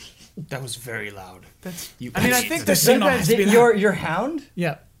 That was very loud. That's. You I mean, I idiots. think The that signal has to be loud. Your hound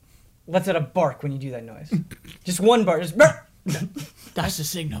Yeah. lets out a bark when you do that noise. Just one bark. Just. That's the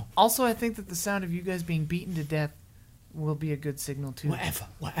signal. Also, I think that the sound of you guys being beaten to death will be a good signal too.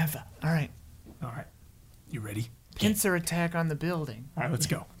 Whatever. All right, All right, you ready? pincer attack on the building. All right, let's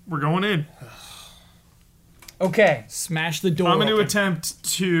go. We're going in. Okay. Smash the door. I'm going to open. attempt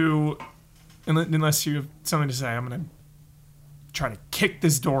to, unless you have something to say, I'm going to try to kick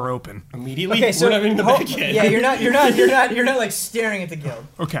this door open. Immediately? Okay. So We're not even in the back yet. yeah, you're not like staring at the guild.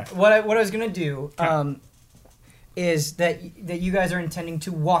 Okay. What I was gonna do is that you guys are intending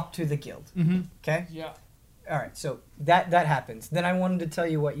to walk to the guild. Mm-hmm. Okay. Yeah. All right. So that happens. Then I wanted to tell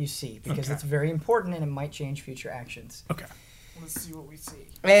you what you see because Okay. it's very important and it might change future actions. Okay. Let's see what we see.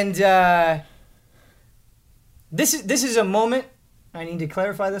 And this is a moment. I need to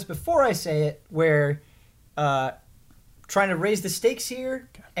clarify this before I say it. Where trying to raise the stakes here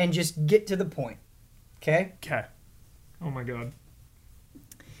and just get to the point. Okay. Okay. Oh my god.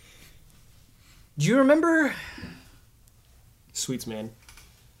 Do you remember? Sweets, man.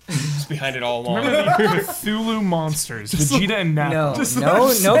 It's behind it all along. Remember the Cthulhu monsters, Vegeta and Nappa. No,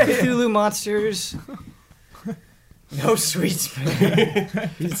 no Cthulhu monsters. No sweets, man.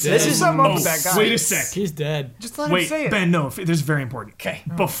 This is Something up with that guy. Wait a sec. He's dead. Just let him Wait, say it. Ben, no, this is very important. Okay.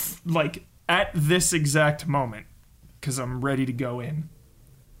 Like, at this exact moment, because I'm ready to go in,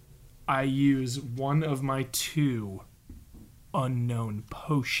 I use one of my 2 unknown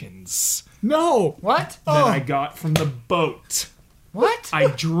potions No. What? that I got from the boat. What? I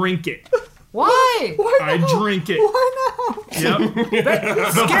drink it. Why? I drink it. Why not?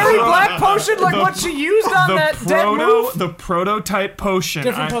 Yep. Scary black potion like what she used on that dead move? The prototype potion.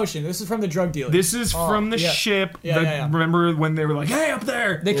 Different potion. This is from the drug dealer. This is from the yeah. ship. Yeah, yeah. Remember when they were like, "Hey, up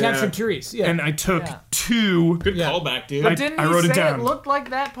there!" They captured Therese. Yeah. And I took Yeah. 2. Good Yeah. callback, dude. But didn't I he wrote it say down. it looked like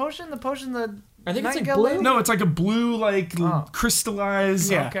that potion? The potion the I think it's like Nightingale blue. made? No, it's like a blue, like Oh.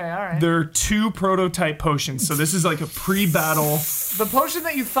 crystallized. Yeah. Okay, all right. There are 2 prototype potions, so this is like a pre-battle. The potion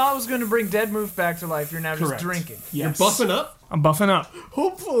that you thought was going to bring Dead Move back to life, you're now just Correct. drinking. Yes. Buffing up. I'm buffing up.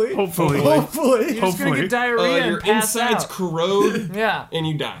 Hopefully. Hopefully. You're just going to Hopefully. get diarrhea Your and pass insides out. corrode Yeah, and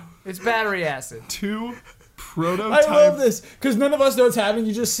you die. it's battery acid. 2 I prototype. love this because none of us know what's happening.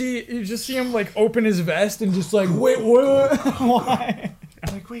 You just see him like open his vest and just like wait what? Why?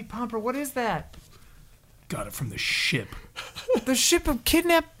 Like, wait, Pomper, what is that? Got it from the ship. The ship of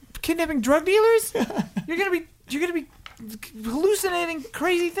kidnapping drug dealers? You're gonna be hallucinating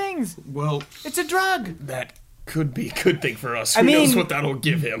crazy things. Well, It's a drug. that could be a good thing for us. I Who knows mean- what that'll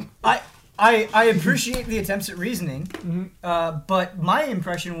give him? I appreciate the attempts at reasoning, but my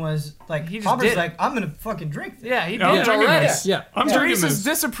impression was like He just Pomper's did. like, I'm gonna fucking drink this. Yeah, he Yeah, I'm did drinking already. this. Yeah. I'm drinking Therese this. is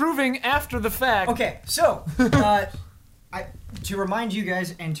disapproving after the fact. Okay, so to remind you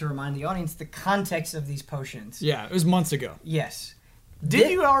guys and to remind the audience the context of these potions. Yeah. It was months ago. Yes.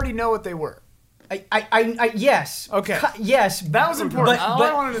 Did you already know what they were? Yes. Okay. Yes. That was important. All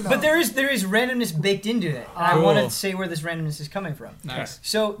I wanted to know. But there is randomness baked into it. And I Oh. wanted to say where this randomness is coming from. Nice.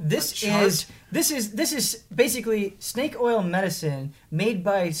 So this is basically snake oil medicine made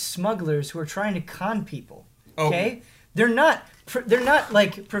by smugglers who are trying to con people. Okay, they're not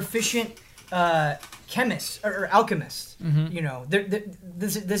like proficient chemists or alchemists. You know,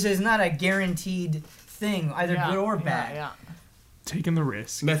 this is not a guaranteed thing, either Yeah, good or yeah, bad. Yeah. Taking the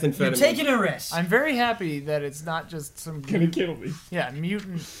risk. Methamphetamine. You're taking a risk. I'm very happy that it's not just some Gonna kill me.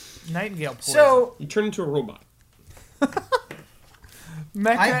 mutant nightingale poison. So You turn into a robot.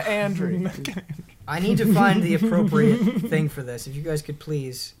 Mecha Andrew. I need to find the appropriate thing for this. If you guys could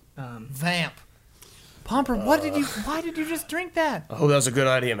please. Vamp. Pomper, why did you just drink that? Oh, that was a good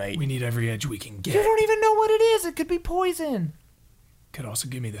idea, mate. We need every edge we can You get. don't even know what it is. It could be poison. Could also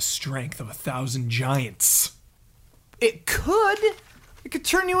give me the strength of 1,000 giants. It could. It could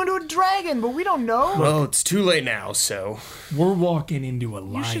turn you into a dragon, but we don't know. Well, it's too late now, so. We're walking into a You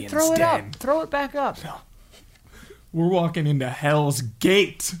lion's should throw it den. up. Throw it back up. We're walking into Hell's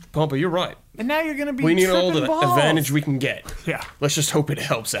Gate. Pumpa, you're right. And now you're gonna be We need all tripping the balls. advantage we can get. Yeah. Let's just hope it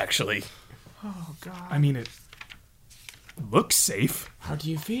helps, actually. Oh God. I mean, it looks safe. How do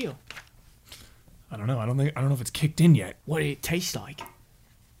you feel? I don't know. I don't know if it's kicked in yet. What did it taste like?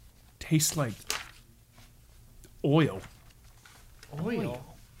 Tastes like oil.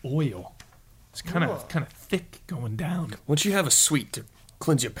 Oil. It's kind of thick going down. Once you have a sweet to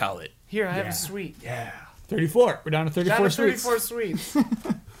cleanse your palate. Here, I have Yeah. a sweet. Yeah. 34. We're down to 34 Down to sweets. 34 sweets.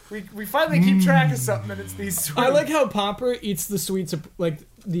 we finally keep track of something, and it's these sweets. I like how Pomper eats the sweets like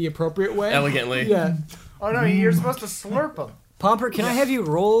the appropriate way. Elegantly. Yeah. Oh no, you're supposed to slurp them. Pomper, can I have you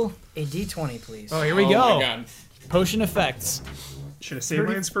roll a d20, please? Oh, here we Oh go. my god. Potion effects. Should have saved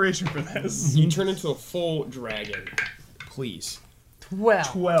my inspiration for this. You turn into a full dragon. Please. 12.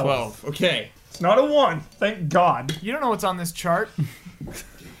 12. Okay. It's not a 1. Thank God. You don't know what's on this chart.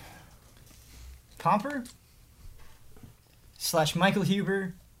 Pomper / Michael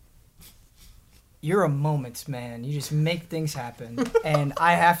Huber, you're a moments man. You just make things happen, and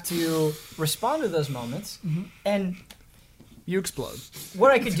I have to respond to those moments. And You explode.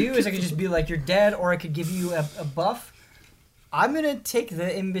 what I could do is I could just be like, you're dead, or I could give you a buff. I'm gonna take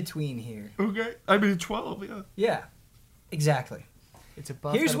the in between here. Okay. I mean, 12, yeah. Yeah, exactly. It's a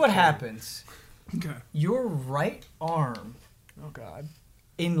buff. Here's and a what pull. happens: Okay. your right arm Oh God.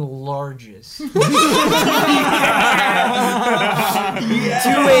 enlarges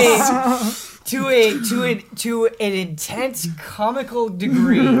to an intense comical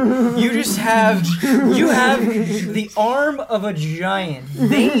degree. You have the arm of a giant,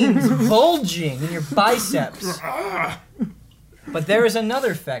 veins bulging in your biceps. But there is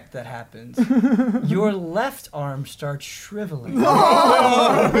another effect that happens. Your left arm starts shriveling.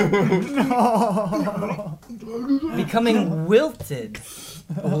 Becoming wilted,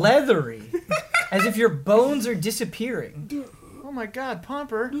 leathery, as if your bones are disappearing. Oh my God,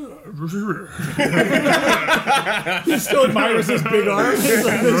 Pomper. He still admires his big arm.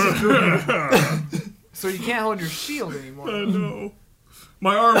 So you can't hold your shield anymore. No.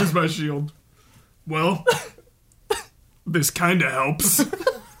 My arm is my shield. Well, this kind of helps.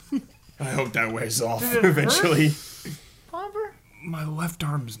 I hope that wears off Did it hurt? eventually. Pomper? My left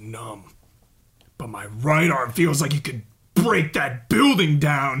arm's numb, but my right arm feels like it could break that building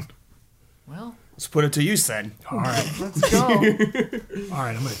down. Well, Let's put it to use then. All right, let's go. all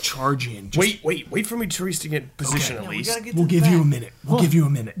right. I'm gonna charge in. Just, Wait for me, Therese, to get position at We least. gotta get We'll to the give you a back. minute. We'll give you a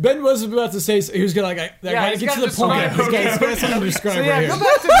minute. Ben was about to say he was gonna like that. Yeah, Guy he's get to gotta the point. describe- He's got something to describe So yeah, right go here.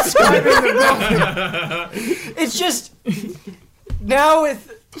 back to describing the building. It's just now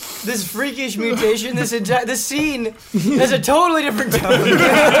with this freakish mutation, this scene has a totally different tone.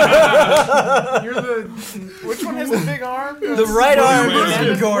 You're the which one has the big arm? The right arm Birkin.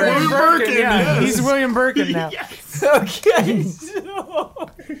 is Gordon. William Birkin. Yeah, he's William Birkin now. Okay.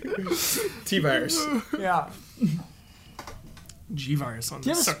 T-virus. Yeah. G-virus on Do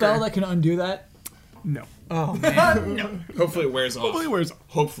you this have a sucker. spell that can undo that? No. Oh man. Hopefully it wears off. Hopefully it wears off.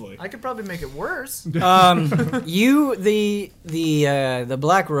 Hopefully. I could probably make it worse. You, the Black Rose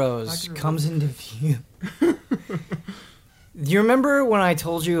Black Rose. comes into view. Do you remember when I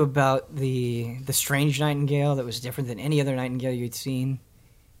told you about the strange nightingale that was different than any other nightingale you'd seen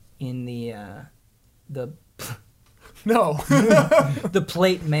in the No. the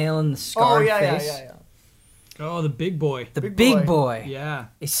plate mail and the Oh scarred yeah, face? yeah. Oh, the big boy. The Big big boy. boy Yeah.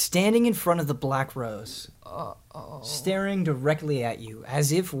 is standing in front of the Black Rose, staring directly at you,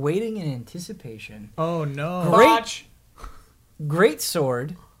 as if waiting in anticipation. Oh no. Great, great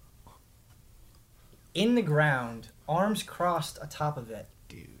sword in the ground, arms crossed atop of it.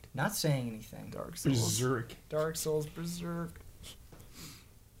 Dude. Not saying anything. Dark Souls. Berserk. Dark Souls Berserk.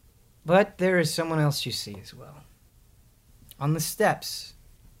 But there is someone else you see as well. On the steps,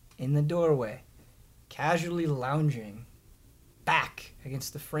 in the doorway, casually lounging, back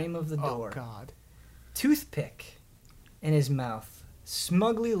against the frame of the door. Oh God. Toothpick in his mouth,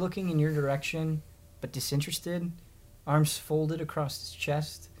 smugly looking in your direction, but disinterested, arms folded across his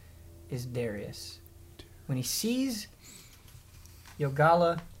chest, is Darius. When he sees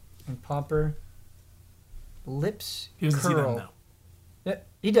Yogala and Pomper, lips He doesn't see them curl. now. Yeah,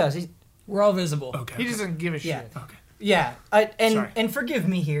 he does. He's, We're all visible. Okay. He doesn't give a Yeah. shit. Okay. yeah, Sorry. and forgive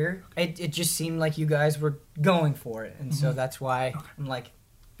me here. It just seemed like you guys were going for it, and so that's why I'm like,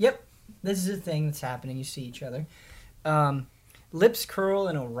 yep, this is a thing that's happening. You see each other. Lips curl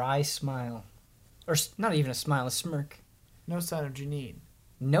in a wry smile, or not even a smile, a smirk. No sign of Janine.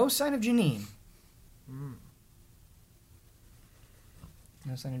 No sign of Janine.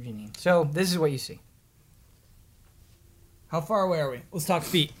 No sign of Janine. So this is what you see. How far away are we? Let's talk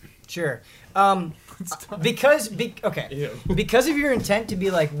feet. Sure. Because because of your intent to be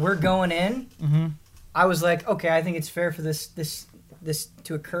like, we're going in. I was like, okay, I think it's fair for this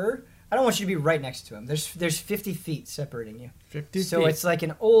to occur. I don't want you to be right next to him. There's 50 feet separating you. 50 So feet. it's like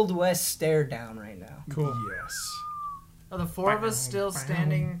an Old West stare down right now. Cool. Yes. Are the four of us still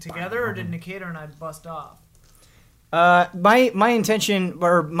standing together, or did Nikita and I bust off? My intention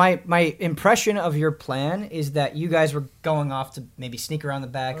or my impression of your plan is that you guys were going off to maybe sneak around the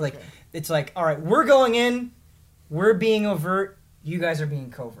back. Like Okay. it's like, all right, we're going in, we're being overt, you guys are being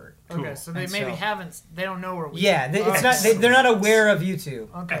covert. Okay, so they And maybe so- haven't. They don't know where we. Yeah, they're not aware of you two.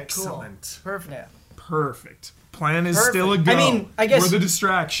 Okay, Excellent. cool. Perfect. Yeah. Perfect. Plan is Perfect. still a go. I mean, I guess- we're the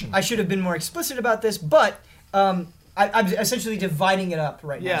distraction. I should have been more explicit about this, but I'm essentially dividing it up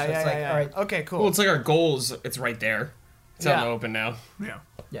right now. Yeah, So yeah, it's yeah, like, yeah. all right, Okay, cool. Well, it's like our goals. It's right there. It's out in Yeah. the open now. yeah.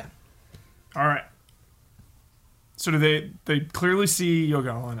 yeah. All right. So do they clearly see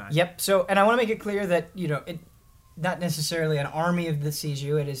Yogala and I? Yep. So, and I want to make it clear that it, not necessarily an army of that sees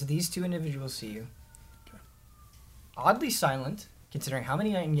you. It is these two individuals see you. Oddly silent, considering how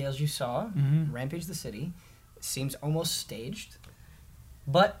many nightingales you saw rampage the city. It seems almost staged,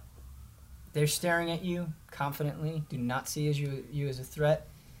 but they're staring at you confidently. Do not see you as a threat.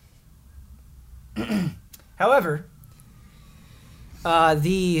 However,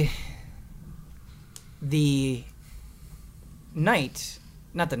 the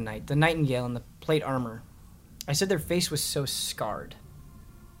nightingale in the plate armor. I said their face was so scarred,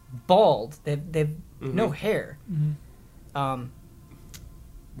 bald. They've no hair.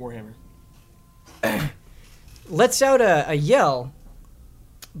 Warhammer. Lets out a yell,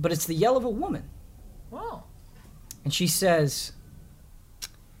 but it's the yell of a woman, Wow. and she says,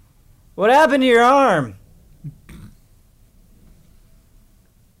 "What happened to your arm?"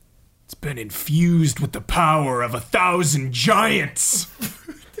 It's been infused with the power of 1,000 giants.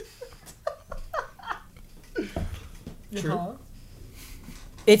 True.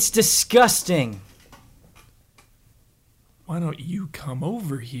 It's disgusting. Why don't you come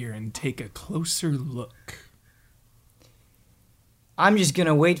over here and take a closer look? I'm just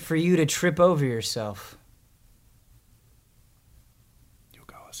gonna wait for you to trip over yourself.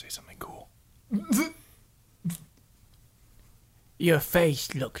 Yogala, say something cool. Your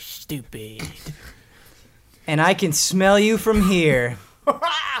face looks stupid. And I can smell you from here.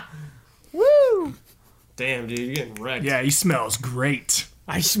 Woo! Damn, dude, you're getting wrecked. Yeah, he smells great.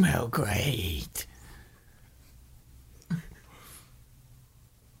 I smell great.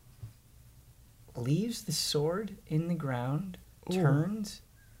 Leaves the sword in the ground, turns,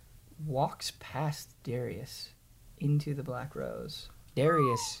 walks past Darius into the Black Rose.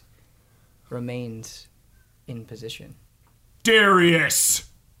 Darius remains in position. Darius,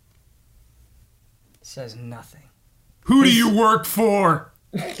 Says nothing. who do you work for?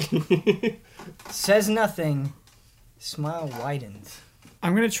 Says nothing. Smile widens.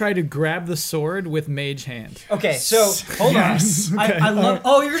 I'm gonna try to grab the sword with Mage Hand. Okay, so hold Yes. on. I love.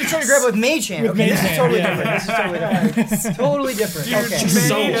 Oh, you're gonna try to grab it with Mage Hand. Okay, Mage this is Hand, totally yeah. different. This is totally different. Totally different. Okay.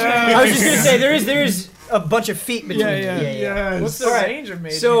 So I was just gonna say there is a bunch of feet between. Yeah. Yes. What's the All right, range of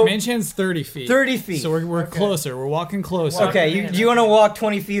Mage? So Mage Hand's 30 feet. 30 feet. So we're closer. We're walking closer. Okay, do you want to walk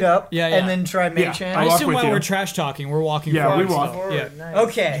 20 feet up? Yeah, yeah. And then try Mage Yeah, Hand. I walk assume with while you. we're trash talking, we're walking Yeah, we forward. walk. Forward. Yeah. Nice.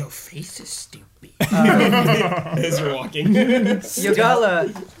 Okay. Your face is stupid. As you're walking.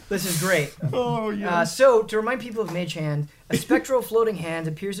 Yogala, this is great. Oh, yeah. So, to remind people of Mage Hand, a spectral floating hand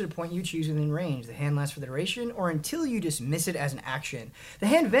appears at a point you choose within range. The hand lasts for the duration or until you dismiss it as an action. The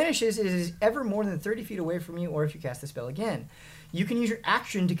hand vanishes if it is ever more than 30 feet away from you or if you cast the spell again. You can use your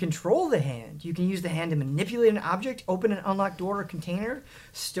action to control the hand. You can use the hand to manipulate an object, open an unlocked door or container,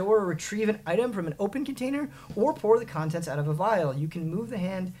 store or retrieve an item from an open container, or pour the contents out of a vial. You can move the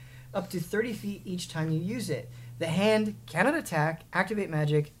hand up to 30 feet each time you use it. The hand cannot attack, activate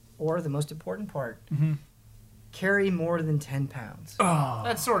magic, or the most important part, carry more than 10 pounds. Oh,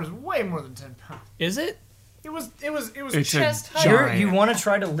 That sword is way more than 10 pounds. Is it? It was It's a chest height. giant. You want to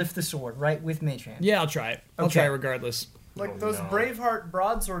try to lift the sword, right, with Mage Hand. Yeah, I'll try it. I'll Okay. try regardless. Like those Braveheart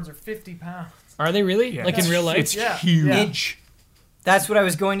broadswords are 50 pounds. Are they really? yeah, Like in real life? It's Yeah. huge. That's what I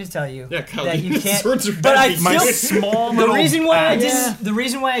was going to tell you. Yeah, Kyle, that you these can't. swords are but I heavy. My still, small the little reason why I axe. didn't, the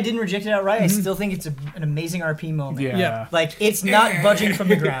reason why I didn't reject it outright, I still think it's an amazing RP moment. Yeah. Yeah. Like it's not budging from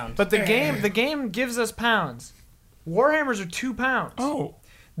the ground. But the game gives us pounds. Warhammers are 2 pounds. Oh,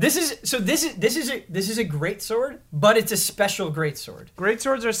 This is a great sword, but it's a special great sword. Great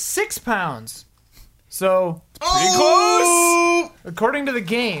swords are 6 pounds. So, pretty close. according to the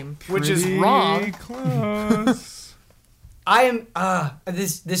game, which is Pretty wrong, close. I am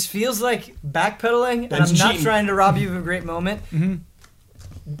this feels like backpedaling, and That's I'm not cheating. trying to rob you of a great moment.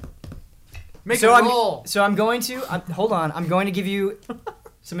 make So a roll. I'm going to hold on. I'm going to give you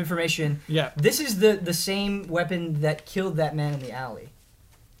some information. Yeah. This is the same weapon that killed that man in the alley.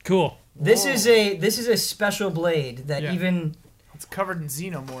 Cool. This is a special blade that Yeah. even It's covered in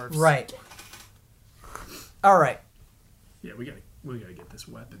xenomorphs. right. All right. Yeah, we gotta get this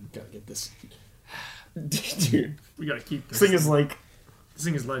weapon. Gotta get this. Dude, We gotta keep this this. thing is like This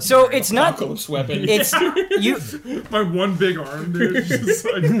thing is legendary. So it's not. apocalypse weapon. It's you. my one big arm, dude. It's just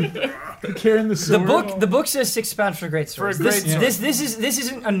like Carrying the The sword. book says 6 pounds for great swords. For a great This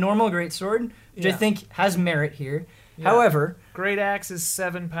isn't a normal great sword, which I Yeah. think has merit here. Yeah. However, Great axe is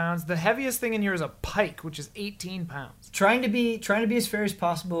 7 pounds. The heaviest thing in here is a pike, which is 18 pounds. trying to be as fair as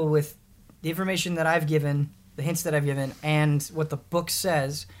possible with the information that I've given, the hints that I've given, and what the book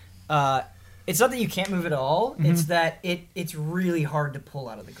says. It's not that you can't move at all. It's that it's really hard to pull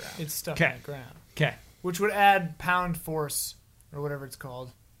out of the ground. It's stuck Okay. in the ground. Okay. Which would add pound force, or whatever it's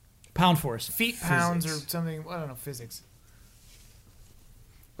called. Pound force. Feet pounds Physics. or something. I don't know, physics.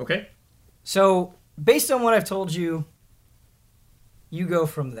 Okay. So, based on what I've told you, you go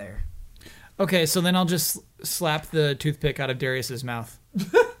from there. Okay, so then I'll just slap the toothpick out of Darius's mouth.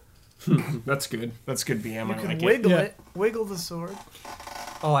 that's good. That's good BM. You I can like wiggle Yeah. it. Wiggle the sword.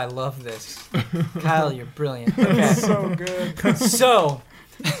 Oh, I love this. Kyle, you're brilliant. Okay. So good. So,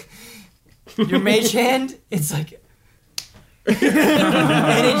 your mage hand, it's like. and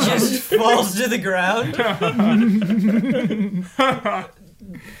it just falls to the ground.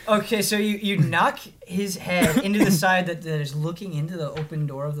 Okay, so you knock his head into the side that is looking into the open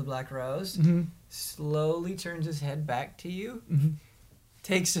door of the Black Rose. Slowly turns his head back to you.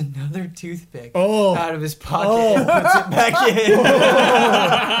 Takes another toothpick out of his pocket and puts it back in.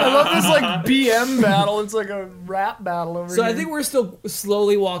 I love this like BM battle. It's like a rap battle over So here. I think we're still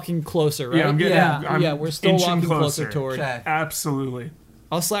slowly walking closer, right? Yeah, I'm getting. Yeah. I'm Yeah, we're still inching walking closer toward. Okay. Absolutely.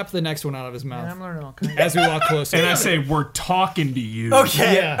 I'll slap the next one out of his Man, mouth I'm learning all kinds. as we walk closer. And I say we're talking to you.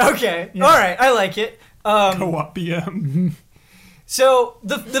 Okay. Yeah. Okay. All right. I like it. Co-op BM. So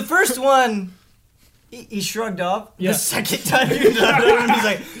the first one, he shrugged off. Yeah. The second time you done it, he's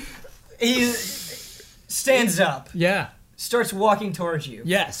like, he stands up, Yeah. starts walking towards you.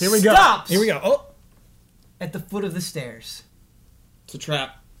 Yes. Here we go. Stops Here we go. Oh. at the foot of the stairs. It's a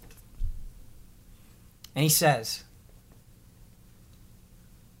trap. And he says,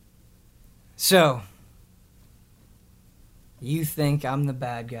 "So, you think I'm the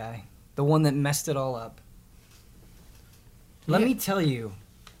bad guy, the one that messed it all up? Let me tell you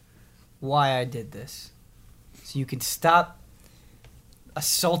why I did this, so you can stop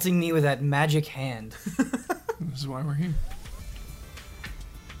assaulting me with that magic hand. This is why we're here.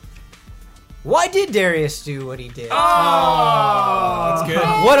 Why did Darius do what he did? That's good.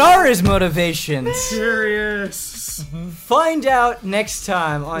 What are his motivations? Serious. Find out next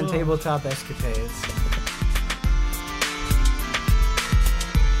time on Tabletop Escapades."